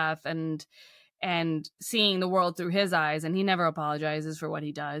psychopath and seeing the world through his eyes, and he never apologizes for what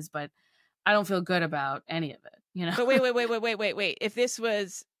he does. But I don't feel good about any of it, you know. But wait. If this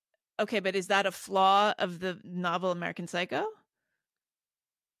was okay, but is that a flaw of the novel American Psycho?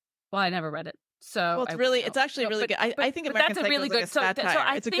 Well, I never read it, so it's actually really good. I think American Psycho is like a satire.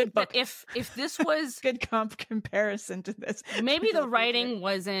 So it's a good book. If this was good comparison to this, maybe the writing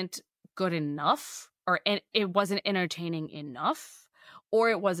wasn't good enough, or it wasn't entertaining enough, or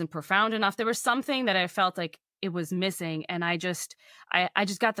it wasn't profound enough. There was something that I felt like it was missing, and I just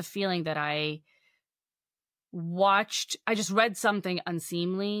got the feeling that I just read something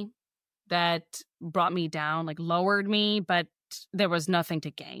unseemly that brought me down, like lowered me, but there was nothing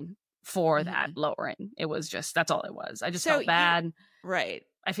to gain for that lowering. It was just, that's all it was. I just felt bad. Right.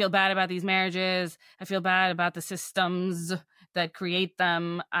 I feel bad about these marriages. I feel bad about the systems that create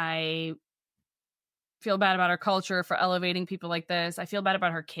them. I feel bad about our culture for elevating people like this. I feel bad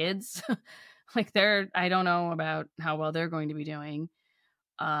about her kids. Like I don't know about how well they're going to be doing.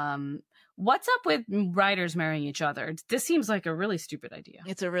 What's up with writers marrying each other? This seems like a really stupid idea.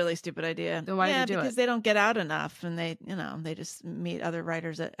 It's a really stupid idea. Then why do they do it? Because they don't get out enough, and they just meet other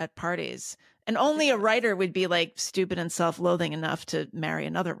writers at parties. And only a writer would be like stupid and self-loathing enough to marry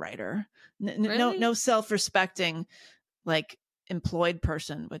another writer. Really? No self-respecting, like employed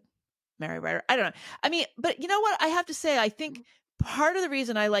person would marry a writer. I don't know. I mean, but you know what? I have to say, I think part of the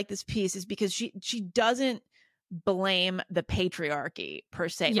reason I like this piece is because she doesn't blame the patriarchy per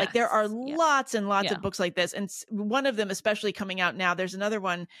se. Yes. Like there are lots and lots of books like this, and one of them especially coming out now. There's another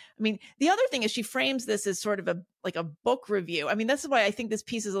one. I mean, the other thing is she frames this as sort of a book review. I mean, this is why I think this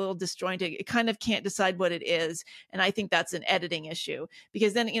piece is a little disjointed. It kind of can't decide what it is, and I think that's an editing issue,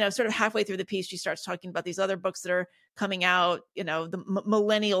 because then, you know, sort of halfway through the piece she starts talking about these other books that are coming out, you know, the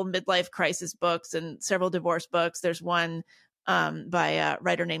millennial midlife crisis books and several divorce books. There's one by a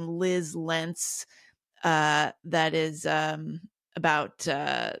writer named Liz Lentz that is about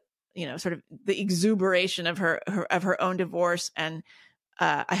you know, sort of the exuberation of her own divorce, and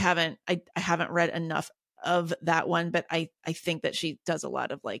I haven't read enough of that one, but I think that she does a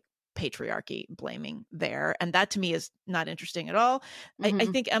lot of like patriarchy blaming there, and that to me is not interesting at all. I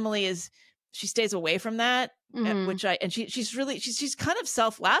think Emily she stays away from that, which she's kind of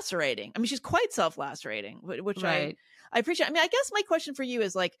self-lacerating. I mean, she's quite self-lacerating, which I appreciate. I mean, I guess my question for you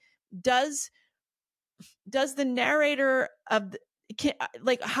is like, does the narrator of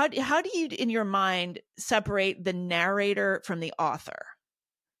how do you in your mind separate the narrator from the author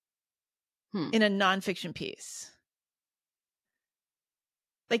in a nonfiction piece?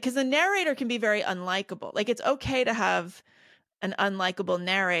 Like, because the narrator can be very unlikable. Like, it's okay to have an unlikable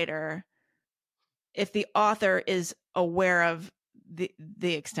narrator if the author is aware of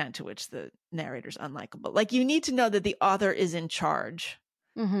the extent to which the narrator's unlikable. Like, you need to know that the author is in charge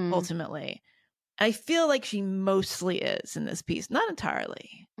Mm-hmm. ultimately. I feel like she mostly is in this piece, not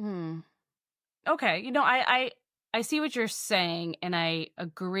entirely. Mm. Okay, I see what you're saying, and I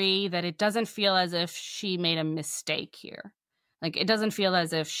agree that it doesn't feel as if she made a mistake here. Like, it doesn't feel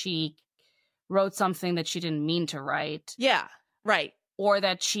as if she wrote something that she didn't mean to write. Yeah, right. Or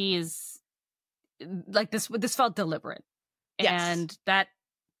that she is like this felt deliberate. Yes. And that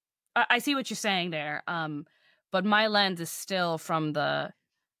I see what you're saying there. But my lens is still from the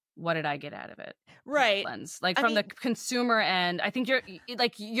what did I get out of it? Right. Lens. Like from the consumer end. I think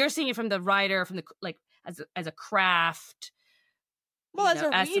you're seeing it from the writer, from the like as a craft. Well, as a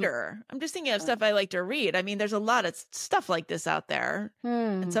reader, I'm just thinking of stuff I like to read. I mean, there's a lot of stuff like this out there,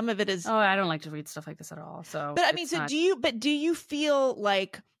 and some of it is. Oh, I don't like to read stuff like this at all. So, but I mean, do you feel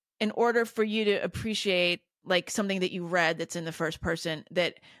like in order for you to appreciate like something that you read that's in the first person,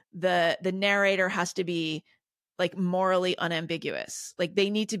 that the narrator has to be like morally unambiguous, like they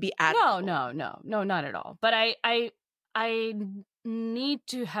need to be admirable? No, not at all. But I need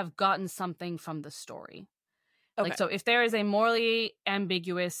to have gotten something from the story. Okay. Like, so if there is a morally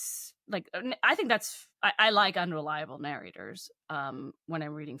ambiguous, like, I think I like unreliable narrators when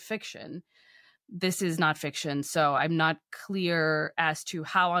I'm reading fiction. This is not fiction, so I'm not clear as to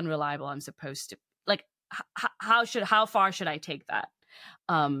how unreliable I'm supposed to, like, how far should I take that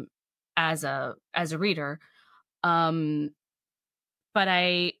as a reader? But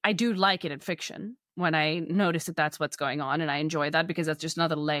I do like it in fiction when I notice that that's what's going on, and I enjoy that because that's just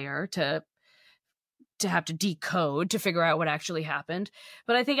another layer to have to decode to figure out what actually happened.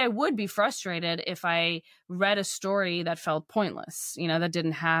 But I think I would be frustrated if I read a story that felt pointless, that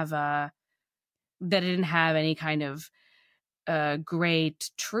didn't have any kind of great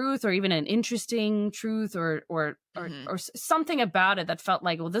truth, or even an interesting truth, or something about it that felt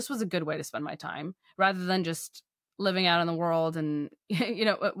like, well, this was a good way to spend my time, rather than just living out in the world and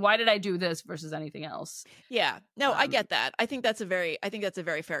why did I do this versus anything else. I get that. I think that's a very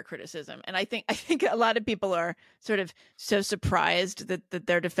fair criticism, and I think a lot of people are sort of so surprised that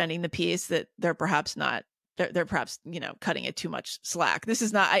they're defending the piece that they're perhaps cutting it too much slack. This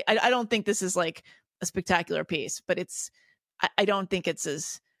is not, I don't think this is like a spectacular piece, but I don't think it's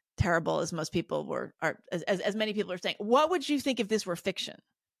as terrible as most people as many people are saying. What would you think if this were fiction?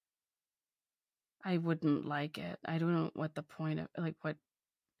 I wouldn't like it. I don't know what the point of, like, what.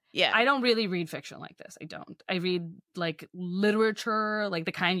 Yeah. I don't really read fiction like this. I don't. I read like literature, like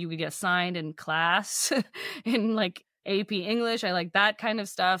the kind you would get assigned in class in like AP English. I like that kind of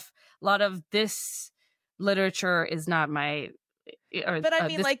stuff. A lot of this literature is not my. But I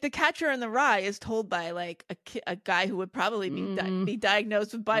mean, like The Catcher in the Rye is told by like a guy who would probably be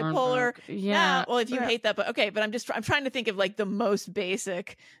diagnosed with bipolar. Yeah. Well, if you hate that, but okay. But I'm trying to think of like the most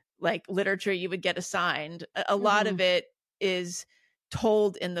basic like literature you would get assigned. A lot of it is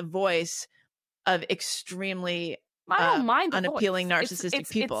told in the voice of extremely I don't mind the unappealing voice.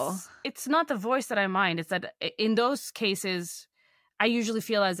 narcissistic people. It's not the voice that I mind. It's that in those cases, I usually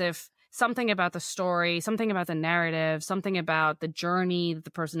feel as if something about the story, something about the narrative, something about the journey that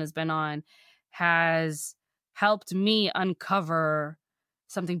the person has been on has helped me uncover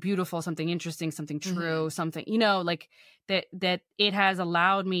something beautiful, something interesting, something true, something, like that it has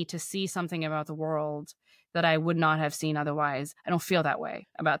allowed me to see something about the world that I would not have seen otherwise. I don't feel that way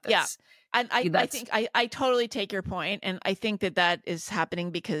about this. Yeah. And I think I totally take your point. And I think that is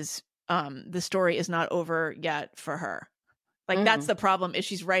happening because the story is not over yet for her. Like that's the problem, is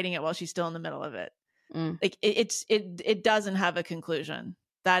she's writing it while she's still in the middle of it. Like it doesn't have a conclusion.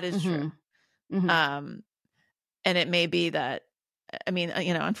 That is true. And it may be that, I mean,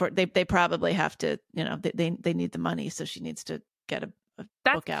 they probably have to, they need the money, so she needs to get a book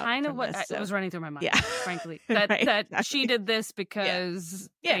out. That's kind of what was running through my mind, frankly. That Right, that exactly. she did this because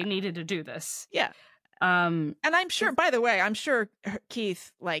they needed to do this. Yeah. And I'm sure, by the way,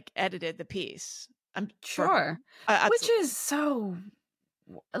 Keith like edited the piece. I'm sure. Which is so,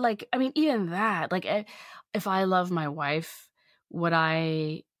 like, I mean, even that, like, if I love my wife, would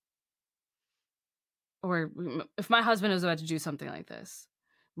I, or if my husband was about to do something like this,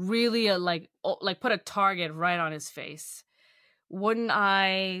 really like put a target right on his face, wouldn't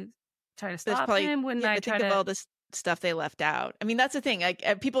I try to stop him? Wouldn't I try think of all this stuff they left out? I mean, that's the thing. Like,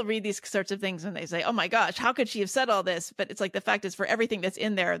 people read these sorts of things and they say, "Oh my gosh, how could she have said all this?" But it's like the fact is, for everything that's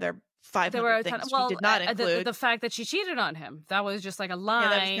in there are 500 things she did not include. The fact that she cheated on him, that was just like a line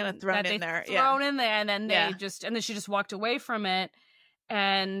that was kind of thrown in there, and then and then she just walked away from it,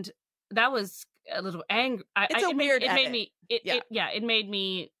 and that was a little angry. It made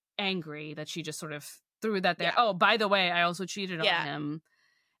me angry that she just sort of threw that there. Oh, by the way, I also cheated on him,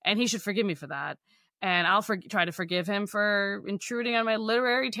 and he should forgive me for that. and I'll try to forgive him for intruding on my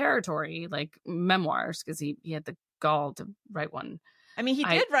literary territory, like memoirs, because he had the gall to write one. I mean, he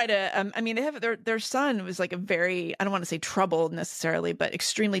did write they have their son was like a very, I don't want to say troubled necessarily, but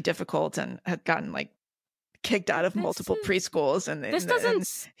extremely difficult, and had gotten like kicked out of multiple preschools, and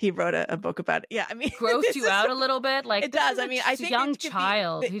he wrote a book about it. Yeah, I mean, gross you out a little bit. Like, it does. I mean, I think young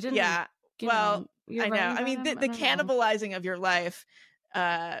child. He didn't. Yeah. Well, I know. I mean, the cannibalizing of your life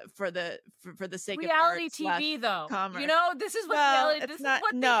for the sake reality of art TV, though. Commerce. You know, this is what reality. This is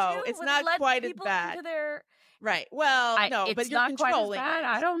what they do. It's not quite as bad. Right. Well, but you're not controlling. Quite as bad.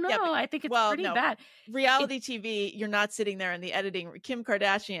 I don't know. Yeah, I think it's pretty bad. Reality TV, you're not sitting there in the editing. Kim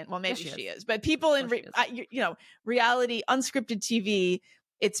Kardashian, well, maybe she is, but people in reality, unscripted TV,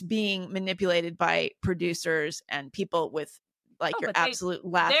 it's being manipulated by producers and people with your absolute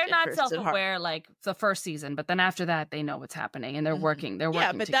last. They're not self-aware like the first season, but then after that, they know what's happening and they're working. They're working.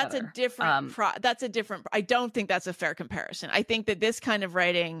 Yeah, but together. That's a different. That's a different. I don't think that's a fair comparison. I think that this kind of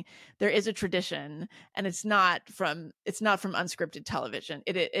writing, there is a tradition, and it's not from unscripted television.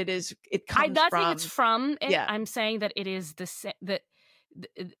 It is. It comes. I'm not saying it's from it. Yeah. I'm saying that it is the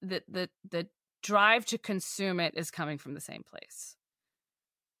drive to consume it is coming from the same place.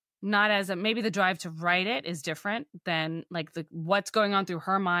 Not as maybe the drive to write it is different than like what's going on through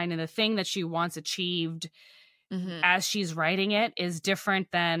her mind, and the thing that she wants achieved as she's writing it is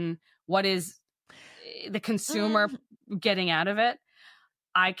different than what is the consumer getting out of it.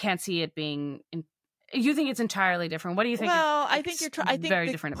 I can't see it being. You think it's entirely different? What do you think? Well, I think I think very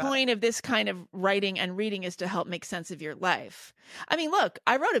the different point of this kind of writing and reading is to help make sense of your life. I mean, look,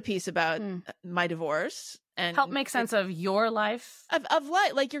 I wrote a piece about my divorce. And help make sense of your life of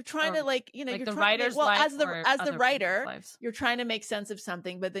life, like you're trying to you're the trying writer's to, well, life as the writer, you're trying to make sense of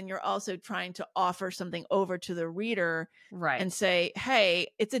something, but then you're also trying to offer something over to the reader, right? And say, hey,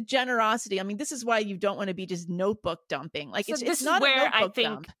 it's a generosity. I mean, this is why you don't want to be just notebook dumping. Like, so it's not where a notebook I think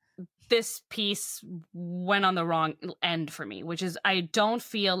dump. This piece went on the wrong end for me, which is I don't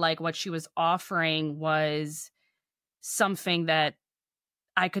feel like what she was offering was something that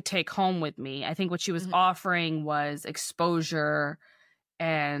I could take home with me. I think what she was offering was exposure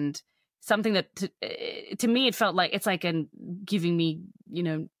and something that to me, it felt like it's like giving me,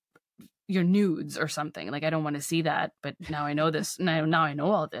 your nudes or something. Like, I don't want to see that, but now I know this. Now I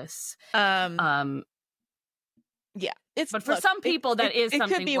know all this. Yeah. But for some people, that is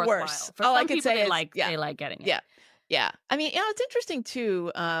something could be worthwhile. worse. For some people, they like getting it. Yeah. Yeah. I mean, it's interesting too.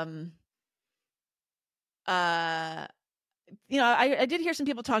 I did hear some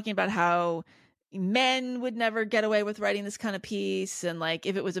people talking about how men would never get away with writing this kind of piece. And like,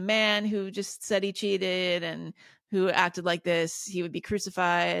 if it was a man who just said he cheated and who acted like this, he would be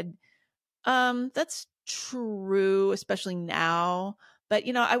crucified. That's true, especially now. But,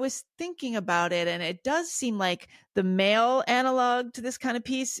 I was thinking about it, and it does seem like the male analog to this kind of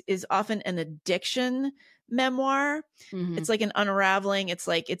piece is often an addiction memoir. It's like an unraveling. It's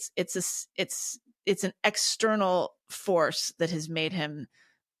like, it's an external force that has made him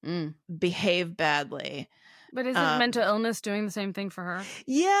behave badly. But is it mental illness doing the same thing for her?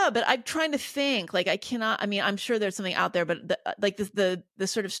 Yeah, but I'm trying to think. Like, I cannot. I mean, I'm sure there's something out there, but the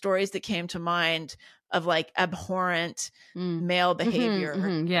sort of stories that came to mind of like abhorrent male behavior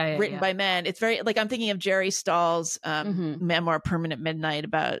written by men. It's very like I'm thinking of Jerry Stahl's memoir "Permanent Midnight"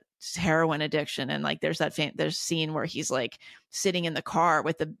 about heroin addiction, and like there's there's a scene where he's like sitting in the car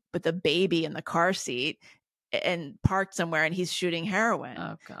with the baby in the car seat and parked somewhere, and he's shooting heroin.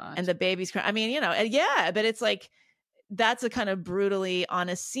 Oh God! And the baby's crying. I mean, but it's like that's a kind of brutally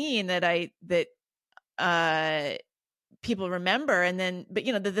honest scene that people remember. And then, but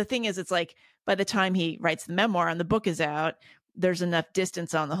the thing is, it's like by the time he writes the memoir and the book is out, there's enough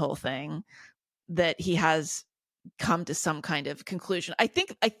distance on the whole thing that he has come to some kind of conclusion. I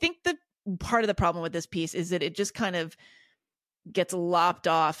think the part of the problem with this piece is that it just kind of gets lopped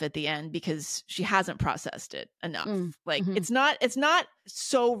off at the end because she hasn't processed it enough. Like it's not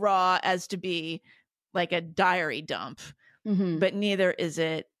so raw as to be like a diary dump, but neither is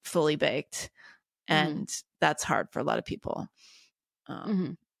it fully baked. And that's hard for a lot of people.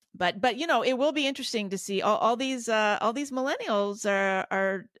 But it will be interesting to see all these millennials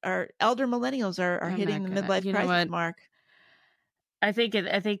are elder millennials are hitting the midlife crisis mark. I think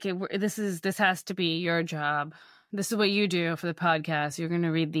this has to be your job. This is what you do for the podcast. You're going to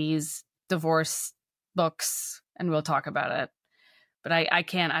read these divorce books and we'll talk about it. But I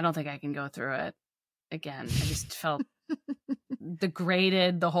can't. I don't think I can go through it again. I just felt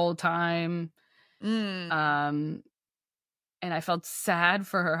degraded the whole time. And I felt sad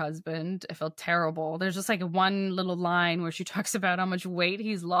for her husband. I felt terrible. There's just like one little line where she talks about how much weight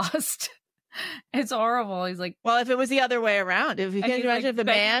he's lost. It's horrible. He's like, well, if it was the other way around, if you And can he's, imagine like, if the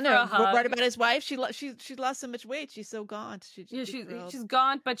begging man for a hug. wrote about his wife, she lost so much weight, she's so gaunt. yeah, she's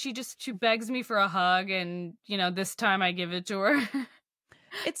gone, but she begs me for a hug, and this time I give it to her.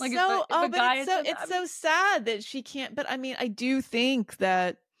 It's like, so if a guy but it's so sad that she can't. But I mean, I do think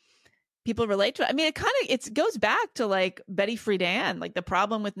that people relate to it. I mean, it goes back to like Betty Friedan, like the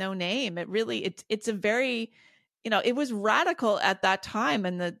problem with no name. It really it's a very, it was radical at that time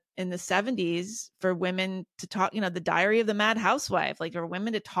in the 70s for women to talk, the Diary of the Mad Housewife, like for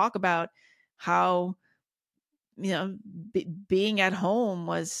women to talk about how, being at home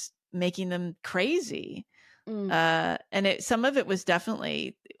was making them crazy. And some of it was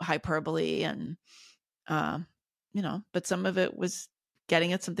definitely hyperbole and, but some of it was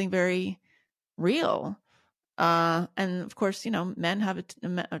getting at something very real. And of course, men have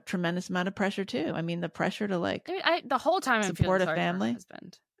a tremendous amount of pressure too. I mean, the pressure to the whole time I'm support feeling a family. for my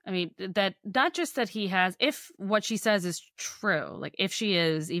husband. I mean, that not just that he has, if what she says is true, like if she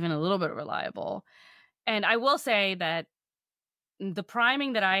is even a little bit reliable. And I will say that the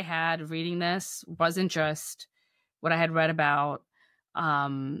priming that I had reading this wasn't just what I had read about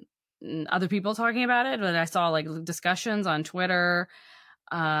other people talking about it, but I saw like discussions on Twitter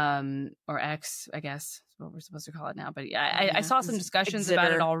or X, I guess is what we're supposed to call it now. But yeah, I saw some discussions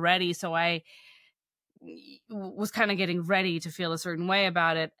about it already, so I was kind of getting ready to feel a certain way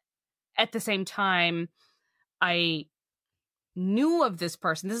about it. At the same time, I knew of this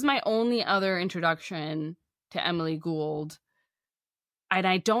person. This is my only other introduction to Emily Gould. And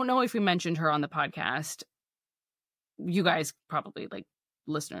I don't know if we mentioned her on the podcast. You guys probably, like,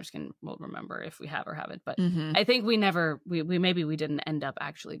 listeners will remember if we have or haven't. But I think we didn't end up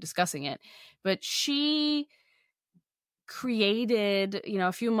actually discussing it. But she created,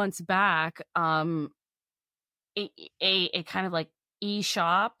 a few months back, a kind of like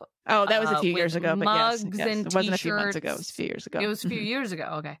e-shop. Oh, that was a few years ago. But mugs yes, and it wasn't t-shirts. a few months ago. It was a few years ago. It was a few years ago.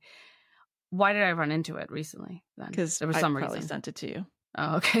 Okay. Why did I run into it recently then? Because there was I some probably reason. sent it to you.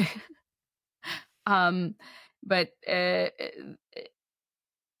 Oh, okay. But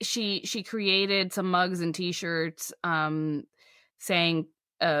she created some mugs and t-shirts saying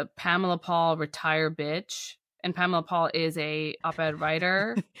Pamela Paul retire bitch. And Pamela Paul is a op-ed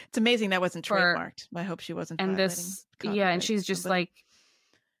writer. It's amazing that wasn't trademarked. I hope she wasn't. And this, yeah, and she's just like,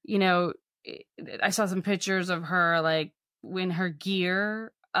 I saw some pictures of her like in her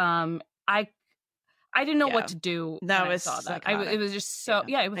gear. I didn't know what to do when I saw that. It was just so,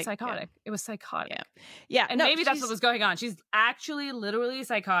 it was psychotic. Yeah. It was psychotic. Yeah. And maybe that's what was going on. She's actually literally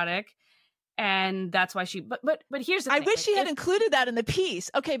psychotic. And that's why but here's the thing. I wish she had included that in the piece.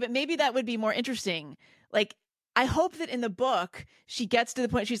 Okay, but maybe that would be more interesting. Like, I hope that in the book, she gets to the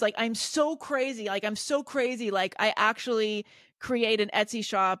point, she's like, I'm so crazy. Like, I actually create an Etsy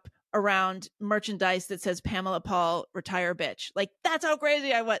shop around merchandise that says Pamela Paul retire bitch. Like, that's how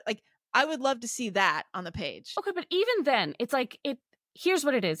crazy I was. Like, I would love to see that on the page. Okay, but even then, it's like, here's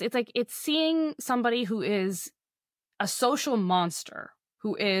what it is. It's like, it's seeing somebody who is a social monster,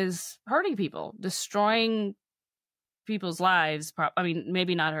 who is hurting people, destroying people's lives. I mean,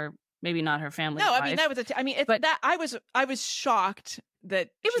 maybe not her family. No, life. I mean, that was I was shocked that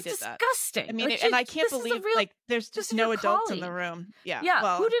it was she did disgusting. That. I mean, like, and I can't believe there's just no adults in the room. Yeah. Yeah.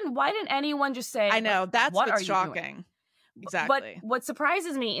 Well, why didn't anyone just say, I know, that's what's shocking. Exactly. But what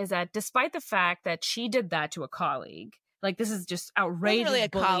surprises me is that despite the fact that she did that to a colleague, like, this is just outrageous. Really a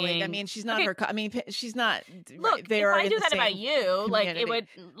bullying. Colleague. I mean, she's not her. I mean, she's not. Look, if I do that about you, community. like, it would.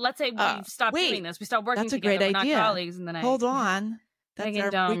 Let's say we stop doing this. We stop working that's a together. Great we're idea. not colleagues, and then hold on.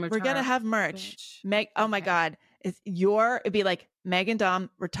 We're gonna have merch. Oh my God, it'd be like Megan Dom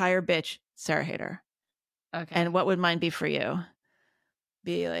retire bitch Sarah Hader. Okay. And what would mine be for you?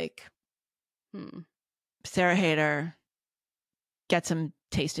 Be like, Sarah Hader, get some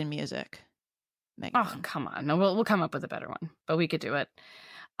taste in music. Megan Dom. Come on. No, we'll come up with a better one, but we could do it.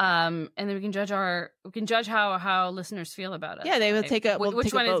 And then we can judge how listeners feel about it. Yeah, they will take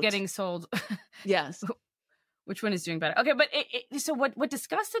which one is getting sold. Yes. Which one is doing better? Okay, but so what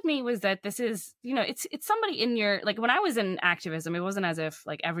disgusted me was that this is, it's somebody in your, like, when I was in activism, it wasn't as if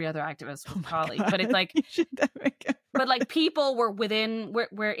like every other activist was a colleague, but it's like, but like people were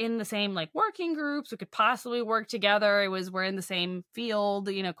we're in the same like working groups. We could possibly work together. We're in the same field,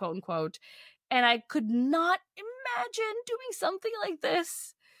 quote unquote. And I could not imagine doing something like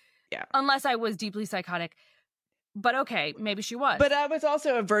this. Yeah. Unless I was deeply psychotic. But okay, maybe she was. But that was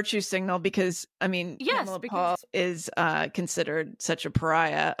also a virtue signal because, I mean, yes, Pamela Paul is considered such a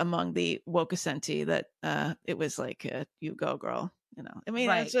pariah among the wokeicenti that it was like, you go, girl. I mean,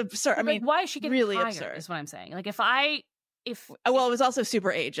 right. it's absurd. I mean, why is she getting really fired, absurd? is what I'm saying. Like, if I well, it was also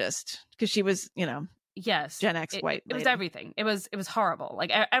super ageist because she was, yes, Gen X white. It was everything. It was horrible.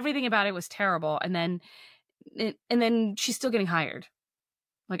 Like everything about it was terrible. And then she's still getting hired.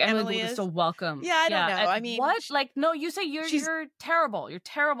 Like Emily Gould is still welcome. Yeah, I don't know. I mean, what? Like, no, you say you're terrible. You're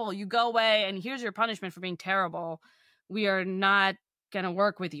terrible. You go away, and here's your punishment for being terrible. We are not gonna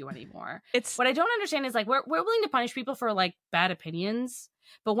work with you anymore. What I don't understand is like we're willing to punish people for like bad opinions,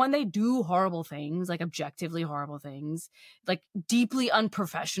 but when they do horrible things, like objectively horrible things, like deeply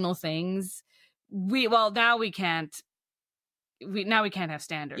unprofessional things, now we can't have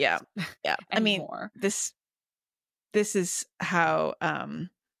standards. Yeah. I mean, this is how.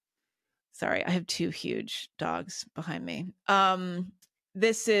 Sorry, I have two huge dogs behind me.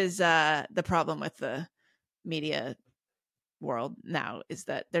 This is the problem with the media world now is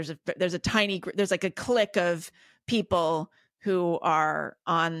that there's a tiny there's like a clique of people who are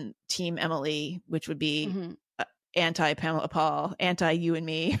on Team Emily, which would be anti Pamela Paul, anti you and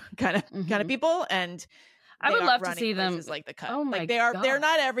me kind of people, and I would love to see them like The Cut. Oh my God. They're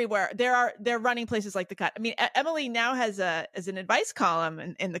not everywhere. They're running places like The Cut. I mean, Emily now has an advice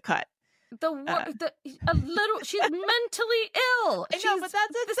column in The Cut. She's mentally ill. I know, but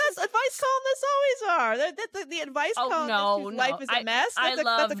that's advice columnists always are. The advice columnist whose life is a mess.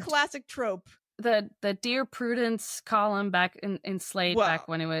 That's a classic trope. The Dear Prudence column back in Slate back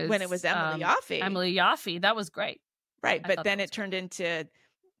when it was Emily Yoffe. Emily Yoffe, that was great. Right, but then it turned into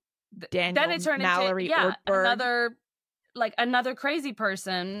Mallory Ortberg. another crazy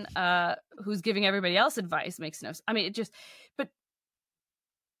person who's giving everybody else advice makes no sense. I mean, but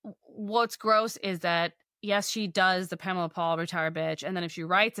what's gross is that yes, she does the Pamela Paul retire bitch, and then if she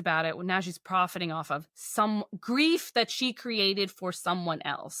writes about it, well, now she's profiting off of some grief that she created for someone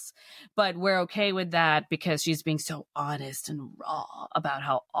else. But we're okay with that because she's being so honest and raw about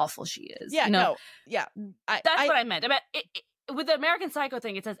how awful she is. Yeah, that's what I meant. With the American Psycho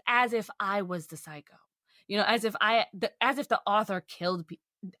thing, it says as if I was the psycho, as if the author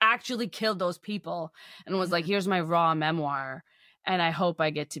actually killed those people and was like, here's my raw memoir, and I hope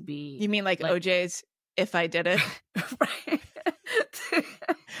I get to be. You mean like OJ's If I Did It? Right. I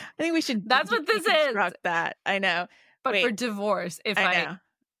think we should. That's what this is. That I know, but for divorce. I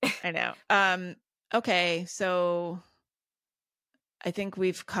know. Okay, so I think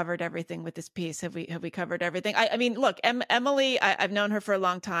we've covered everything with this piece. Have we covered everything? I mean, look, Emily, I've known her for a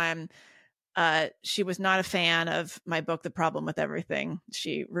long time. She was not a fan of my book, The Problem with Everything.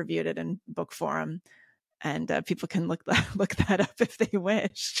 She reviewed it in Book Forum, and people can look that up if they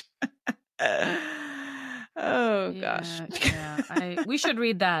wish. Oh gosh. Yeah. We should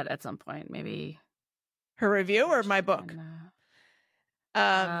read that at some point, maybe. Her review or my book?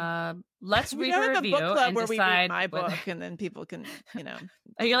 Let's read a review book club and where decide we read my book, and then people can,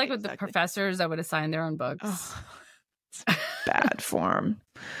 Are you like with the professors that would assign their own books? Oh, it's bad form.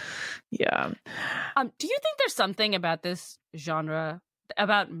 Yeah. Do you think there's something about this genre,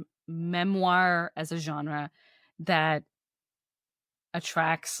 about memoir as a genre, that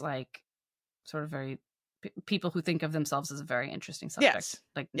attracts like sort of very people who think of themselves as a very interesting subject? Yes.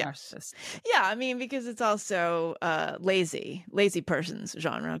 Like narcissists. Yeah, I mean, because it's also lazy person's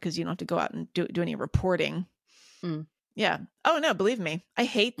genre, because you don't have to go out and do any reporting. Yeah. Oh no, believe me, I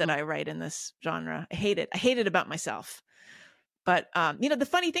hate that I write in this genre. I hate it. I hate it about myself. But the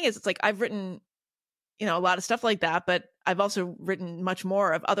funny thing is, it's like I've written, a lot of stuff like that, but I've also written much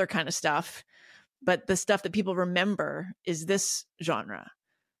more of other kind of stuff. But the stuff that people remember is this genre.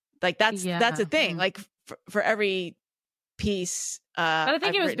 Like that's a thing. Like for every piece. But I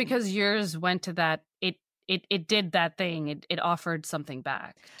think it was because yours went to that. It did that thing. It offered something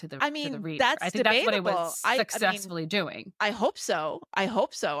back to the reader. That's I think debatable. That's what it was successfully doing. I hope so.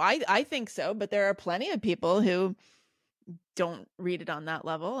 I think so. But there are plenty of people who don't read it on that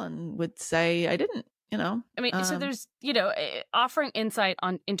level and would say I didn't. I mean, so there's offering insight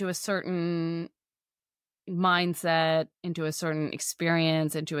into a certain mindset, into a certain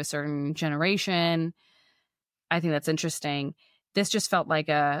experience, into a certain generation. I think that's interesting. This just felt like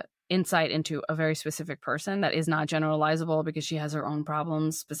a insight into a very specific person that is not generalizable because she has her own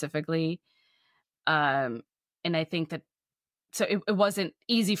problems specifically. And I think that so it wasn't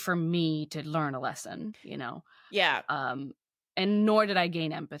easy for me to learn a lesson, Yeah. And nor did I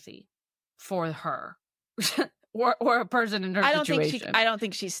gain empathy for her. or a person in her situation. I don't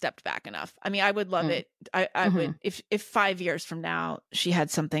think she stepped back enough. I mean, I would love it. I would if 5 years from now she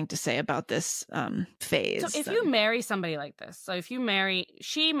had something to say about this phase. So if you marry somebody like this, so if she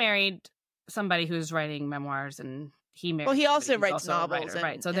married somebody who's writing memoirs, and he married. Well, he also writes novels,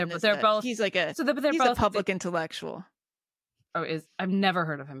 right? So they're both. He's like he's a public intellectual. I've never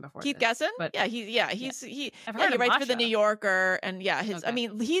heard of him before. Keith this, Gesson? but he I've heard he of writes for the Masha. New Yorker, and his. Okay. I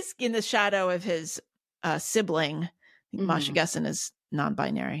mean, he's in the shadow of his sibling. I think Masha Gesson is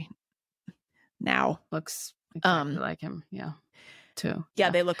non-binary now. Looks exactly like him. Yeah, too. Yeah,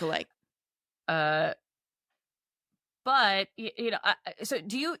 they look alike. But so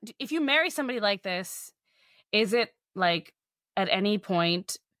do you? If you marry somebody like this, is it like at any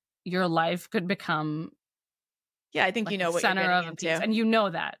point your life could become? Yeah, I think like you know what center you're of getting a piece, into. and you know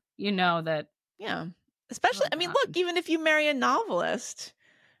that. Yeah, especially. I mean, God. look, even if you marry a novelist,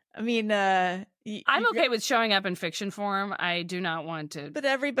 I mean, I'm okay with showing up in fiction form. I do not want to. But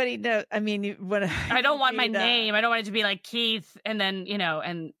everybody knows. I mean, I don't want my name. I don't want it to be like Keith, and then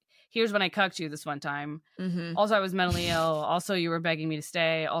and here's when I cucked you this one time. Mm-hmm. Also, I was mentally ill. Also, you were begging me to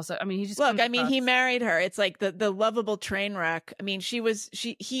stay. Also, I mean, he just look. I mean, he married her. It's like the lovable train wreck. I mean, he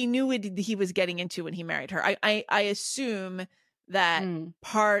knew what he was getting into when he married her. I assume that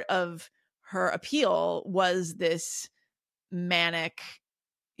part of her appeal was this manic,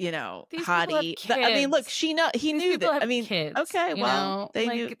 hottie. I mean, look, he knew that. I mean, kids, okay, well, they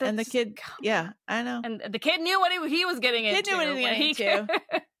knew, and the kid, yeah, I know, and the kid knew what he was getting into. Kid knew what he was getting into.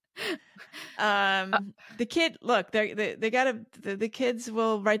 The kid, look, the kids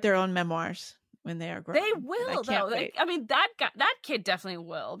will write their own memoirs when they are grown. They will, though. I mean, that kid definitely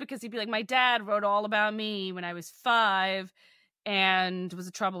will, because he'd be like, my dad wrote all about me when I was 5 and was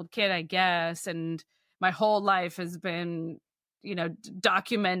a troubled kid, I guess, and my whole life has been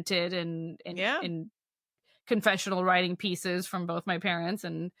documented in confessional writing pieces from both my parents,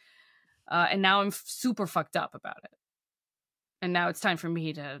 and now I'm super fucked up about it. And now it's time for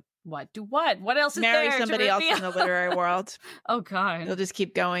me to do what? What else is marry there somebody else in the literary world? Oh God, they'll just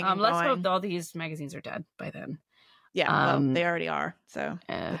keep going. Let's hope all these magazines are dead by then. Yeah, well, they already are. So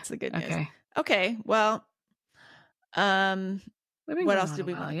that's the good news. Okay, well, what else did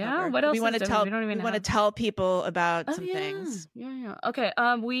we want to cover? What else we want to tell? We want to tell people about some things. Yeah. Okay.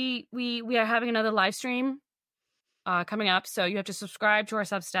 We are having another live stream coming up, so you have to subscribe to our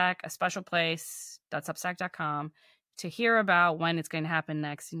Substack, a special place.substack.com, to hear about when it's going to happen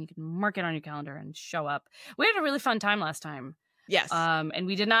next, and you can mark it on your calendar and show up. We had a really fun time last time. Yes. And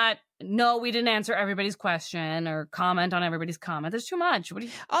we didn't answer everybody's question or comment on everybody's comment. There's too much. We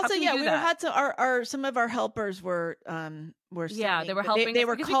had to. Some of our helpers were sending, they were helping. They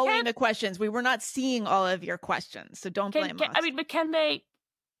were calling the questions. We were not seeing all of your questions, so don't blame us. I mean, but can they?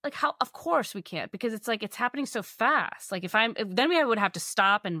 Like, how? Of course we can't, because it's like it's happening so fast. Like then we would have to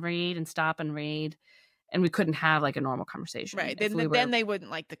stop and read, and we couldn't have like a normal conversation. Right. Then they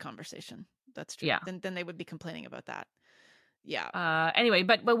wouldn't like the conversation. That's true. Yeah. Then they would be complaining about that. Yeah. Anyway,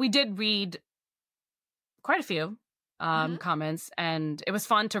 but we did read quite a few comments, and it was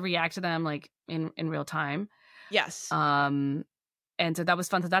fun to react to them like in real time. Yes. And so that was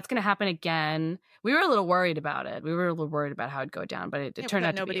fun. So that's going to happen again. We were a little worried about it. We were a little worried about how it'd go down, but it turned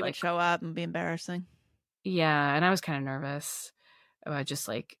out nobody would show up and be embarrassing. Yeah, and I was kind of nervous about just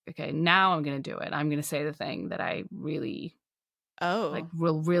like, okay, now I'm going to do it. I'm going to say the thing that I really,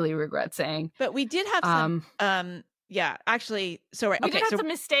 will really regret saying. But we did have some. Yeah, actually, we did have some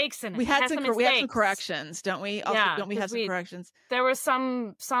mistakes in it. We had some corrections, don't we? Also, don't we have some corrections? There was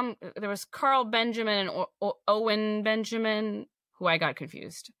there was Carl Benjamin and Owen Benjamin, who I got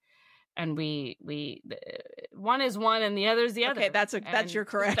confused. And we one is one and the other is the other. Okay, that's your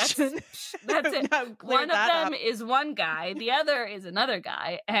correction. That's it. One of them is one guy, the other is another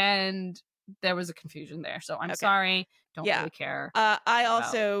guy, and there was a confusion there. So I'm sorry. Don't really care. I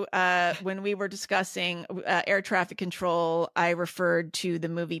also, when we were discussing air traffic control, I referred to the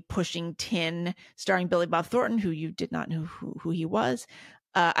movie Pushing Tin, starring Billy Bob Thornton, who you did not know who he was.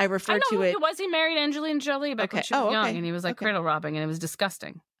 I referred to it. Who was he married Angelina Jolie back when she was young, and he was like cradle robbing, and it was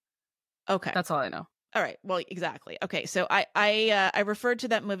disgusting. Okay, that's all I know. All right. Well, exactly. Okay. So I referred to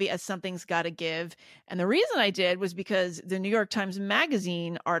that movie as Something's Gotta Give. And the reason I did was because the New York Times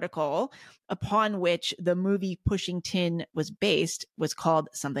Magazine article upon which the movie Pushing Tin was based was called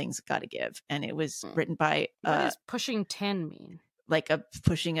Something's Gotta Give. And it was written by... what does Pushing Tin mean? Like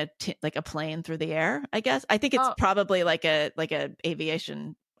pushing a plane through the air, I guess. I think it's probably like a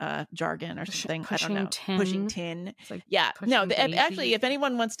aviation jargon or something. I don't know. Pushing tin. Like actually, if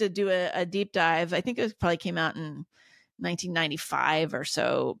anyone wants to do a deep dive, I think it probably came out in 1995 or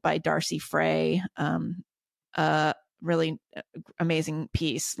so by Darcy Frey. Really amazing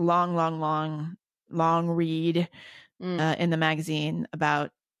piece. Long read in the magazine about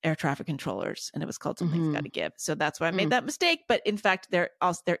air traffic controllers, and it was called Something's Gotta Give. So that's why I made that mistake. But in fact, there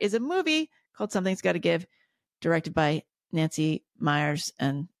is a movie called Something's Gotta Give, directed by Nancy Meyers,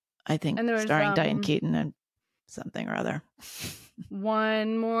 and I think starring Diane Keaton and something or other.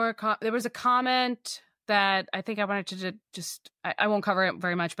 One more. There was a comment that I think I wanted to just. I won't cover it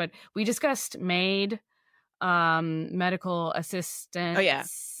very much, but we discussed MAID, medical assistance. Oh yeah,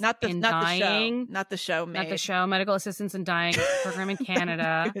 not the dying, show, not the show, not the show. Medical assistance in dying program in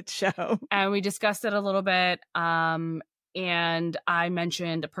Canada. Good show. And we discussed it a little bit. And I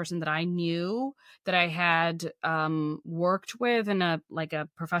mentioned a person that I knew that I had worked with in a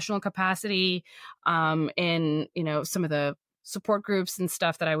professional capacity in, some of the support groups and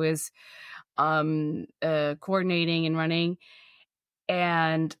stuff that I was coordinating and running.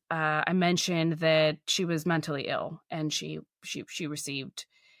 And I mentioned that she was mentally ill and she received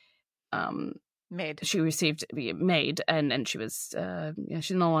MAID. She received MAID and she was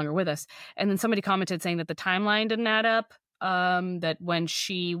she's no longer with us. And then somebody commented saying that the timeline didn't add up. That when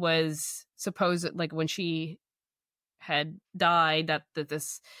she was when she had died, that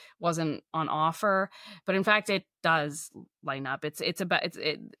this wasn't on offer, but in fact it does line up. It's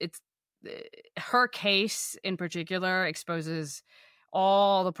her case in particular exposes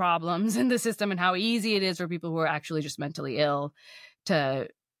all the problems in the system and how easy it is for people who are actually just mentally ill to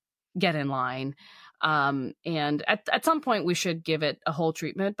get in line. And at some point we should give it a whole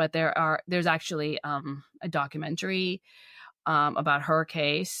treatment, but there's actually a documentary about her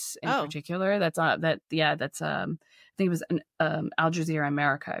case in particular. That's I think it was an Al Jazeera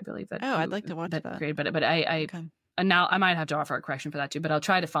America, I believe that. I'd like to watch that. Great, but I okay. And now I might have to offer a correction for that too, but I'll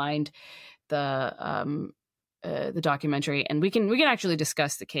try to find the documentary, and we can actually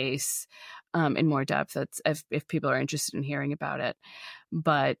discuss the case in more depth. That's if people are interested in hearing about it.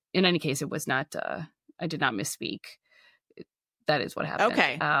 But in any case, it was not. I did not misspeak. That is what happened.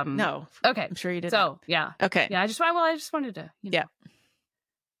 Okay. No. Okay. I'm sure you did. So yeah. Okay. Yeah. I just wanted to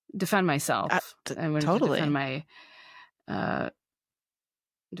defend myself. I wanted totally to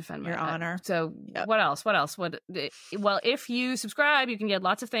defend your honor. So what else? Well, if you subscribe, you can get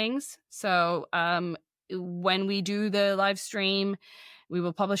lots of things. So when we do the live stream, we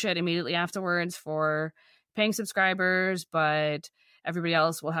will publish it immediately afterwards for paying subscribers, but everybody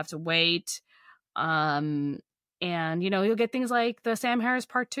else will have to wait. And, you'll get things like the Sam Harris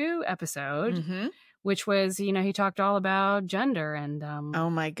Part 2 episode, which was, he talked all about gender and oh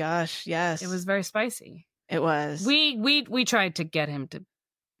my gosh, yes. It was very spicy. It was. We tried to get him to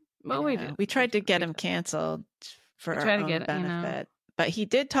we tried to get him canceled for our own benefit. But he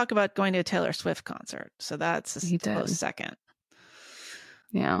did talk about going to a Taylor Swift concert. So that's a close second.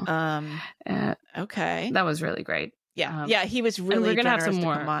 Yeah. Okay. That was really great. Yeah. He was really we're gonna generous have some to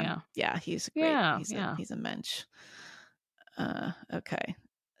more. Come on. Yeah. He's great. Yeah. He's a mensch. Okay.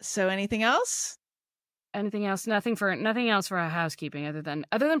 So anything else? Anything else? Nothing else for our housekeeping other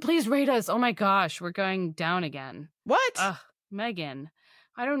than please rate us. Oh my gosh, we're going down again. What? Megan.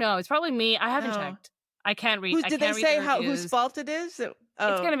 I don't know. It's probably me. I haven't checked. I can't read. Did they say whose fault it is? It's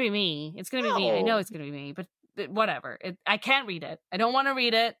gonna be me. It's gonna be me. I know it's gonna be me, but whatever. I can't read it. I don't want to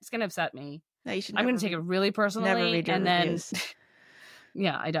read it. It's gonna upset me. No, you should. I'm gonna take it really personally. Never read your reviews. Then,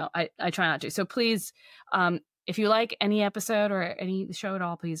 yeah, I don't. I try not to. So please, if you like any episode or any show at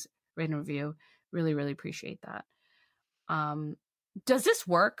all, please rate and review. Really, really appreciate that. Does this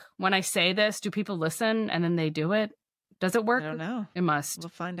work when I say this? Do people listen and then they do it? Does it work? I don't know. It must. We'll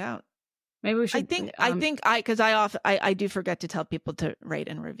find out. Maybe we should. I do forget to tell people to rate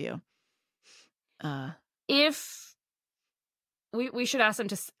and review. If we should ask them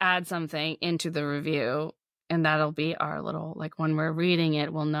to add something into the review, and that'll be our little, when we're reading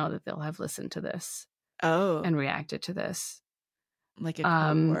it, we'll know that they'll have listened to this. Oh. And reacted to this. Like a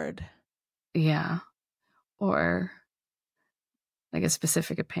code word. Yeah. Or like a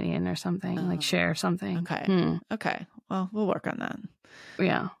specific opinion or something, share something. Okay. Okay. Well, we'll work on that.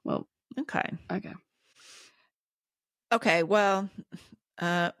 Yeah. Well. Okay. Well,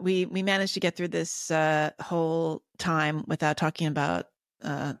 we managed to get through this whole time without talking about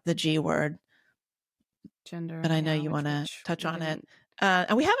the G word. Gender. But I know you want to touch on it.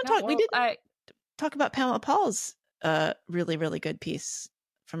 And we haven't talked. We didn't talk about Pamela Paul's really, really good piece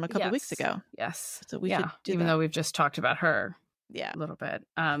from a couple weeks ago. Yes. So we should do even though we've just talked about her. Yeah, a little bit.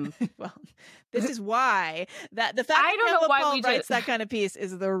 Well, this is why the fact that Pamela Paul writes that kind of piece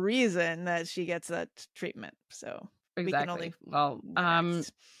is the reason that she gets that treatment. So exactly.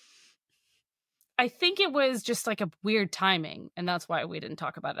 I think it was just a weird timing, and that's why we didn't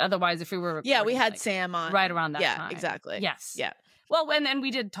talk about it. Otherwise, if we were we had Sam on right around that time. Yeah, exactly. Yes. Yeah. Well, and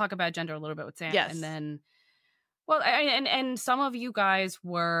we did talk about gender a little bit with Sam. Yes. And then, and some of you guys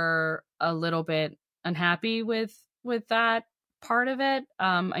were a little bit unhappy with that part of it.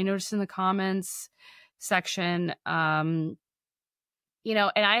 I noticed in the comments section, and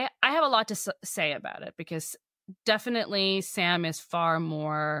I have a lot to say about it, because definitely Sam is far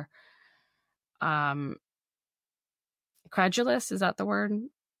more credulous. Is that the word?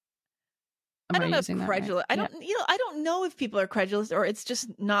 I don't know if credulous. Right? I don't know if people are credulous or it's just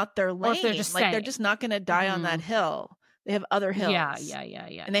not their lane. Or if they're just like they're just not going to die on that hill. They have other hills. Yeah.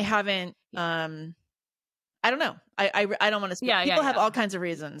 And they haven't. I don't know. I don't want to speak. People have all kinds of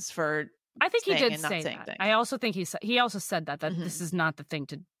reasons for. I think he did say that. Things. I also think he also said that this is not the thing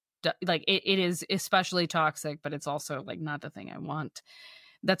to like. It is especially toxic, but it's also like not the thing I want.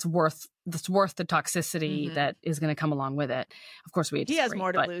 That's worth the toxicity that is going to come along with it. Of course, he has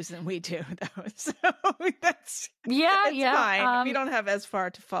more to lose than we do, though. So that's fine. We don't have as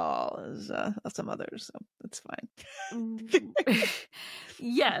far to fall as some others, so that's fine.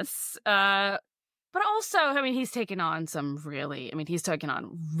 Yes, but also, I mean, he's taken on he's taken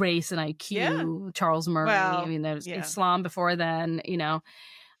on race and IQ. Yeah. Charles Murray. Well, I mean, there's Islam before then. You know,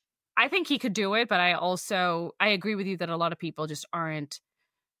 I think he could do it, but I agree with you that a lot of people just aren't.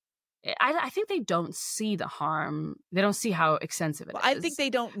 I think they don't see the harm. They don't see how extensive it is. I think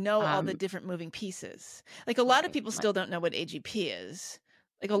they don't know all the different moving pieces. Like a lot of people still don't know what AGP is.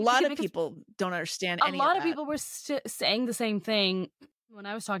 Like a lot of people don't understand any of that. A lot of people were saying the same thing when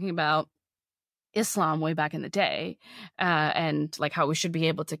I was talking about Islam way back in the day, and like how we should be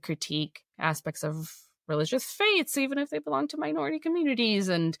able to critique aspects of religious faiths, even if they belong to minority communities,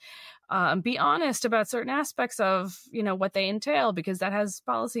 and be honest about certain aspects of, you know, what they entail, because that has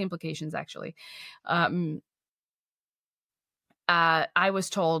policy implications, actually. I was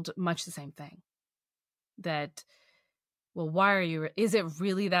told much the same thing, that, well, why are you, is it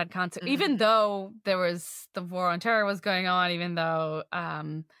really that concept? Even though there was the war on terror was going on, even though,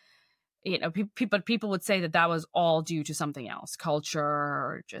 you know, people would say that was all due to something else, culture,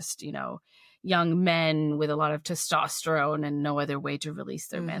 or just, you know, young men with a lot of testosterone and no other way to release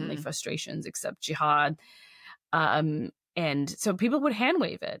their manly frustrations except jihad. And so people would hand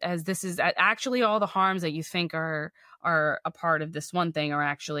wave it as this is actually all the harms that you think are a part of this one thing are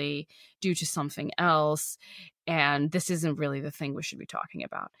actually due to something else. And this isn't really the thing we should be talking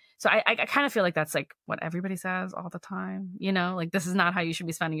about. So I kind of feel like that's like what everybody says all the time, you know, like this is not how you should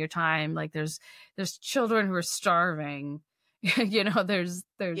be spending your time. Like there's children who are starving. You know, there's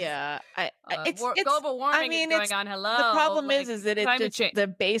it's global warming is going on. Hello. The problem is that it's just the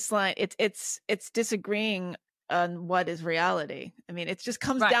baseline. It's disagreeing on what is reality. I mean, it just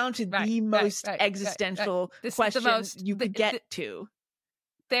comes down to the most existential question you could get to.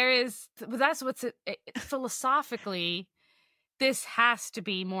 That's what's philosophically. This has to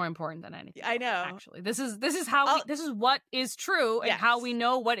be more important than anything. I know. Actually, this is what is true, and how we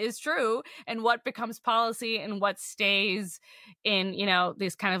know what is true, and what becomes policy, and what stays in, you know,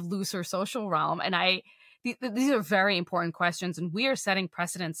 this kind of looser social realm. And these are very important questions, and we are setting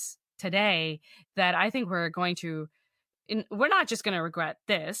precedents today that I think we're not just going to regret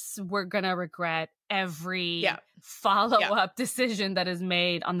this. We're going to regret every follow-up decision that is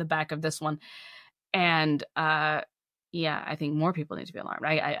made on the back of this one. And yeah, I think more people need to be alarmed.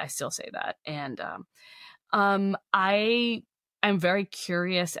 I still say that. And I'm very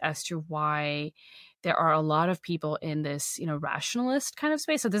curious as to why there are a lot of people in this, you know, rationalist kind of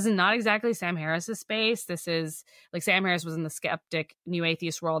space. So this is not exactly Sam Harris's space. This is like Sam Harris was in the skeptic, new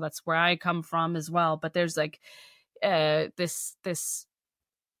atheist world. That's where I come from as well. But there's like this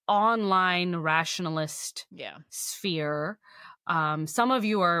online rationalist sphere. Some of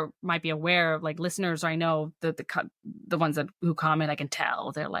you might be aware, like listeners, I know that the ones who comment, I can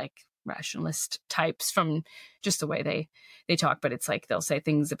tell they're like rationalist types from just the way they talk. But it's like they'll say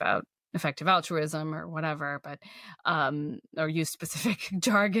things about effective altruism or whatever, but or use specific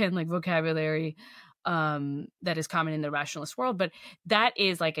jargon like vocabulary that is common in the rationalist world. But that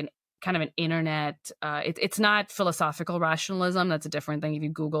is like an kind of an internet. It's not philosophical rationalism. That's a different thing. If you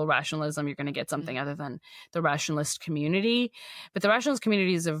Google rationalism, you're going to get something other than the rationalist community. But the rationalist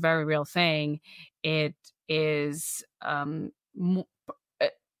community is a very real thing. It is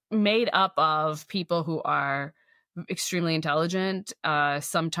made up of people who are extremely intelligent,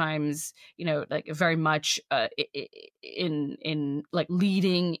 sometimes, you know, like very much in like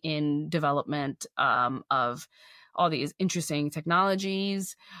leading in development of all these interesting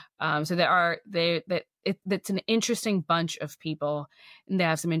technologies. So it's an interesting bunch of people, and they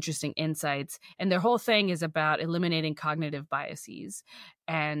have some interesting insights. And their whole thing is about eliminating cognitive biases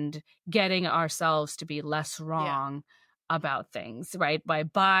and getting ourselves to be less wrong about things, right?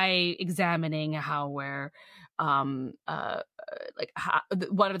 By examining how we're what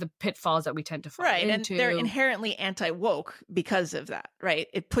are the pitfalls that we tend to fall into. And they're inherently anti-woke because of that, right?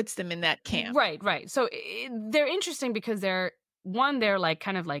 It puts them in that camp. Right. So they're interesting because they're like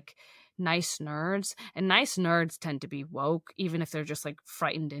kind of like nice nerds, and nice nerds tend to be woke, even if they're just like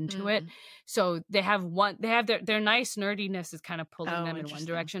frightened into it. So they have their nice nerdiness is kind of pulling them in one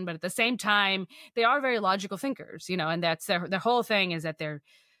direction, but at the same time, they are very logical thinkers, you know, and that's their whole thing is that they're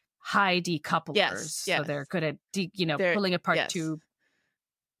high decouplers. Yes. So they're good at pulling apart two,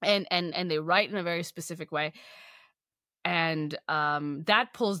 and they write in a very specific way. And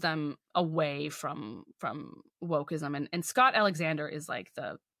that pulls them away from wokeism, and Scott Alexander is like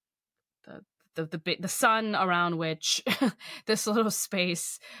the sun around which this little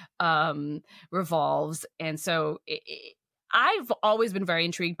space revolves. And so I've always been very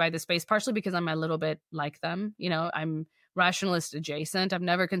intrigued by this space, partially because I'm a little bit like them. You know, I'm rationalist adjacent. I've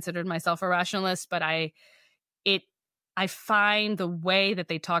never considered myself a rationalist, but I find the way that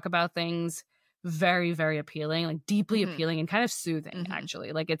they talk about things very, very appealing, like deeply appealing and kind of soothing,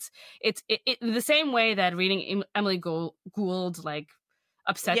 actually. Like it's the same way that reading Emily Gould like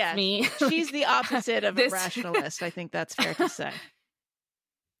upsets me. She's the opposite of a rationalist. I think that's fair to say.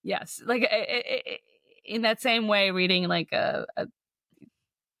 Yes. Like in that same way, reading like a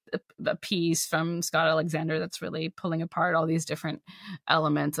piece from Scott Alexander that's really pulling apart all these different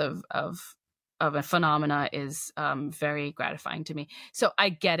elements of a phenomena is very gratifying to me. So I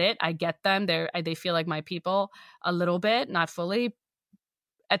get it. I get them. They feel like my people a little bit, not fully.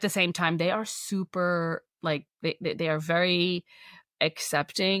 At the same time, they are super, like, they are very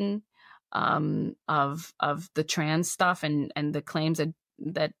accepting of the trans stuff and the claims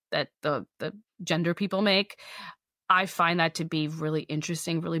that the gender people make. I find that to be really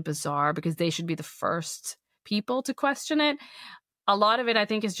interesting, really bizarre, because they should be the first people to question it. A lot of it, I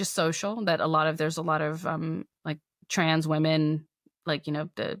think, is just social. There's a lot of like trans women, like, you know,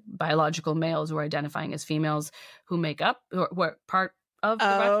 the biological males who are identifying as females who make up, who are part of the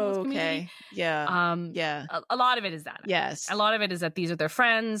rationalist community. Yeah. A lot of it is that. Yes. A lot of it is that these are their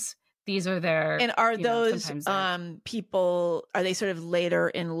friends. These are their. And are those people, are they sort of later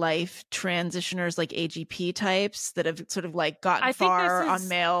in life transitioners, like AGP types that have sort of like gotten far on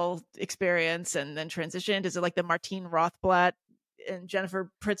male experience and then transitioned? Is it like the Martine Rothblatt and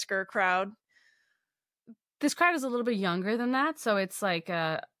Jennifer Pritzker crowd? This crowd is a little bit younger than that, so it's like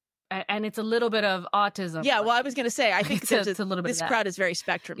and it's a little bit of autism. Yeah, well, I was going to say, I think it's a little bit. This crowd is very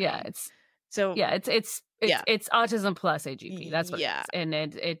spectrum. Yeah, it's autism plus AGP. That's what. Yeah,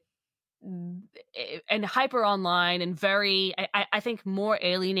 it and hyper online and very, I think, more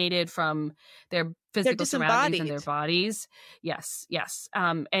alienated from their physical surroundings and their bodies. Yes.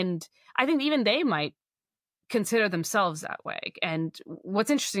 And I think even they might consider themselves that way. And what's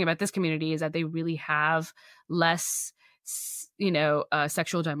interesting about this community is that they really have less,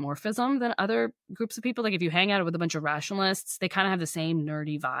 sexual dimorphism than other groups of people. Like if you hang out with a bunch of rationalists, they kind of have the same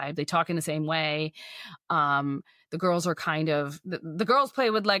nerdy vibe. They talk in the same way. The girls are kind of, the girls play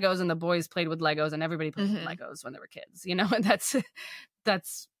with Legos and the boys played with Legos, and everybody played with Legos when they were kids, you know, and that's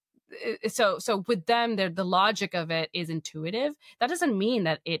so with them, the logic of it is intuitive. That doesn't mean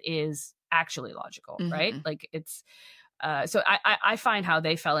that it is actually logical, right? Like it's, so I find how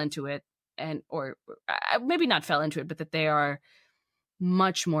they fell into it, or maybe not fell into it, but that they are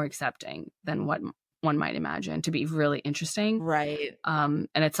much more accepting than what one might imagine, to be really interesting. Right. And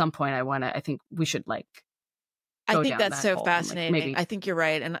at some point I think we should I think that's so fascinating. I think you're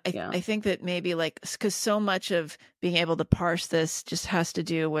right. And I think that maybe because so much of being able to parse this just has to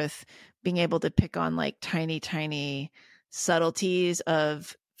do with being able to pick on like tiny, tiny subtleties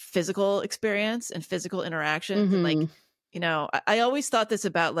of physical experience and physical interactions. And like, you know, I always thought this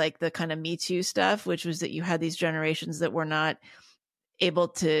about like the kind of Me Too stuff, which was that you had these generations that were not able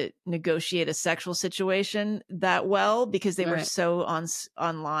to negotiate a sexual situation that well because they were so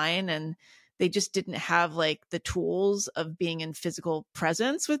online, and they just didn't have like the tools of being in physical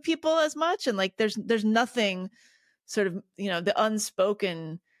presence with people as much. And like, there's nothing sort of, you know, the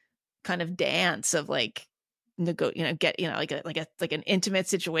unspoken kind of dance of like, like an intimate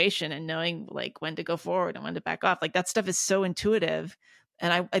situation and knowing like when to go forward and when to back off. Like that stuff is so intuitive.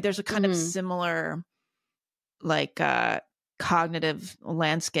 And there's a kind of similar like cognitive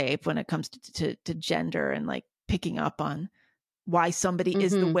landscape when it comes to gender and like picking up on why somebody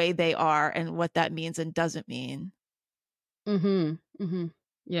is the way they are and what that means and doesn't mean.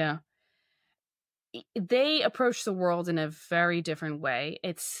 Yeah. They approach the world in a very different way.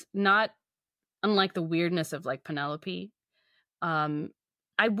 It's not unlike the weirdness of like Penelope.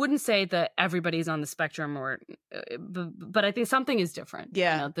 I wouldn't say that everybody's on the spectrum, but I think something is different.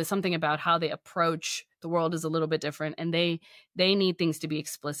 Yeah. You know, there's something about how they approach the world is a little bit different, and they need things to be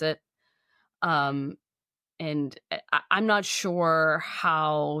explicit. And I'm not sure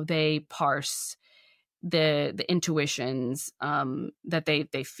how they parse the intuitions that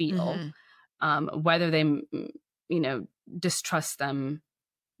they feel, Mhm. whether they distrust them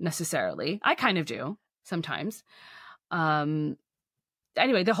necessarily. I kind of do sometimes.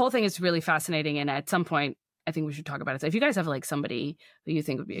 Anyway, the whole thing is really fascinating, and at some point I think we should talk about it. So if you guys have like somebody that you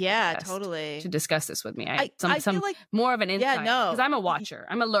think would be a good guest totally to discuss this with me, I some feel like more of an insight, no. because I'm a watcher,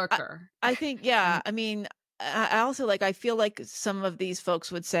 I'm a lurker. I think I mean, I also like, I feel like some of these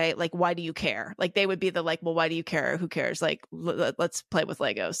folks would say like, why do you care? Like they would be the like, well, why do you care? Who cares? Like let's play with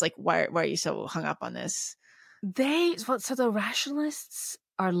Legos. Like why are you so hung up on this? So the rationalists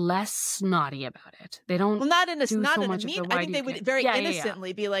are less snotty about it. They don't. Well, not in a do not so in a much of mean. the I why think do they you would care. very Yeah.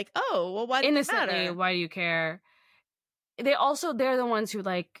 innocently be like, oh, well, why does it Innocently, matter? why do you care? They're the ones who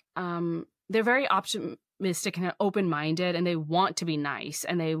like they're very optimistic and open-minded, and they want to be nice,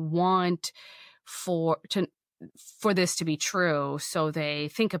 and they want for this to be true. So they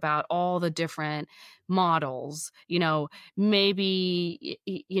think about all the different models, maybe,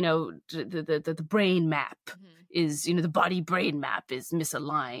 the brain map is, the body brain map is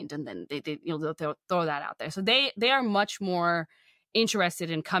misaligned. And then they'll throw that out there. So they are much more interested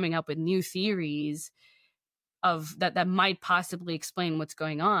in coming up with new theories of that might possibly explain what's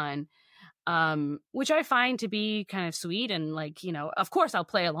going on. Which I find to be kind of sweet, and like, of course I'll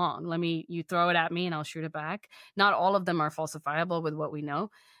play along. You throw it at me and I'll shoot it back. Not all of them are falsifiable with what we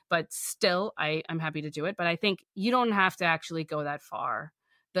know, but still I'm happy to do it. But I think you don't have to actually go that far.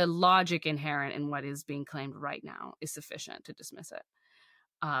 The logic inherent in what is being claimed right now is sufficient to dismiss it.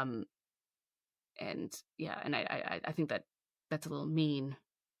 And I think that's a little mean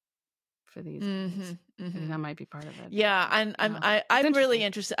for these. I think that might be part of it. Yeah, I'm really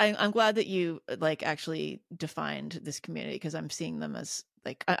interested. I'm glad that you like actually defined this community, because I'm seeing them as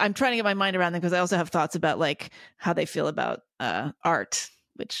like I'm trying to get my mind around them, because I also have thoughts about like how they feel about art,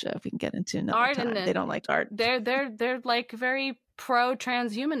 which we can get into another time. They don't like art. They're like very pro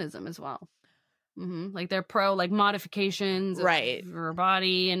transhumanism as well. Like they're pro like modifications of your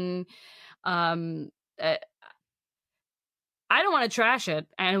body, and I don't want to trash it,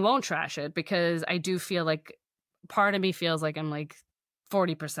 and won't trash it, because I do feel like part of me feels like I'm like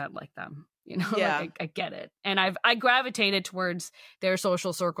 40% like them, Yeah. Like I get it. And I gravitated towards their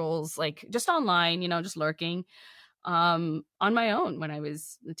social circles, like just online, just lurking, on my own when I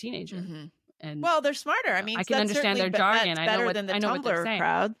was a teenager. And well, they're smarter. I mean, I can understand their jargon. That's better than the Tumblr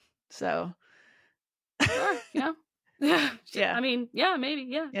crowd. So, sure, yeah. I mean, yeah, maybe,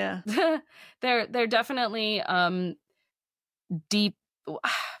 yeah. They're definitely deep.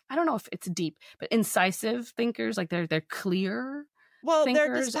 I don't know if it's deep, but incisive thinkers. Like they're clear. Well, thinkers.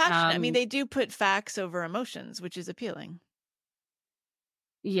 They're dispassionate. I mean, they do put facts over emotions, which is appealing.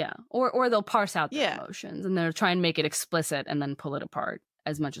 Yeah, or they'll parse out their emotions, and they'll try and make it explicit and then pull it apart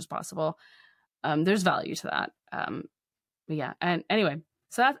as much as possible. There's value to that. But yeah, and anyway,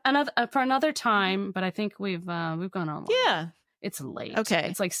 so that's for another time. But I think we've gone on long. Yeah, it's late. Okay,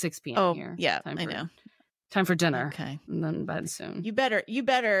 it's like 6 p.m. here. Yeah, I know. Time for dinner. Okay. And then bed soon. You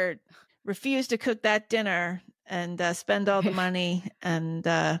better refuse to cook that dinner and spend all the money and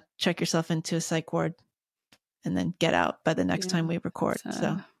check yourself into a psych ward, and then get out by the next time we record.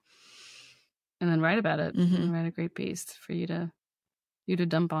 So. And then write about it. And write a great piece for you to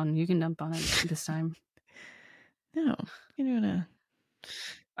dump on. You can dump on it this time. No, you're gonna.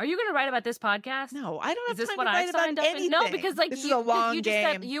 Are you going to write about this podcast? No, I don't have time to write about anything. No, because like this is a long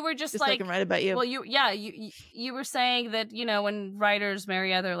game. You were just like, like, I can write about you. Well, you were saying that when writers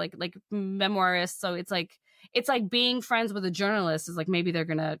marry other like memoirists, so it's like being friends with a journalist is like maybe they're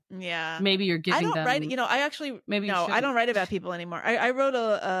gonna maybe you're giving them. I don't write. I actually I don't write about people anymore. I wrote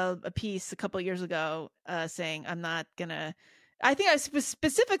a piece a couple of years ago saying I'm not gonna. I think I was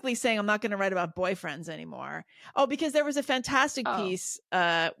specifically saying I'm not going to write about boyfriends anymore. Oh, because there was a fantastic piece.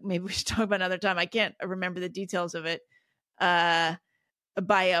 Maybe we should talk about another time. I can't remember the details of it. By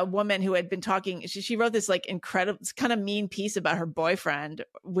a woman who had been talking. She wrote this like incredible, kind of mean piece about her boyfriend,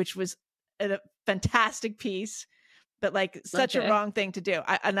 which was a fantastic piece, but like such a wrong thing to do.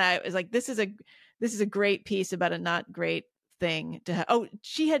 I was like, this is a great piece about a not great thing to have. Oh,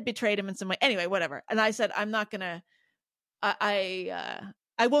 she had betrayed him in some way. Anyway, whatever. And I said, I'm not going to. I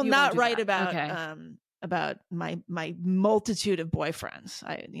will not write about my multitude of boyfriends.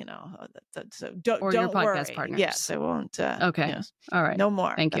 So don't your podcast worry. partners. Yes, I won't. Okay, all right. No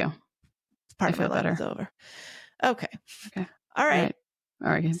more. Thank you. Part of my life is over. Okay. All right.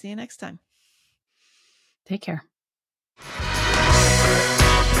 All right. See you next time. Take care.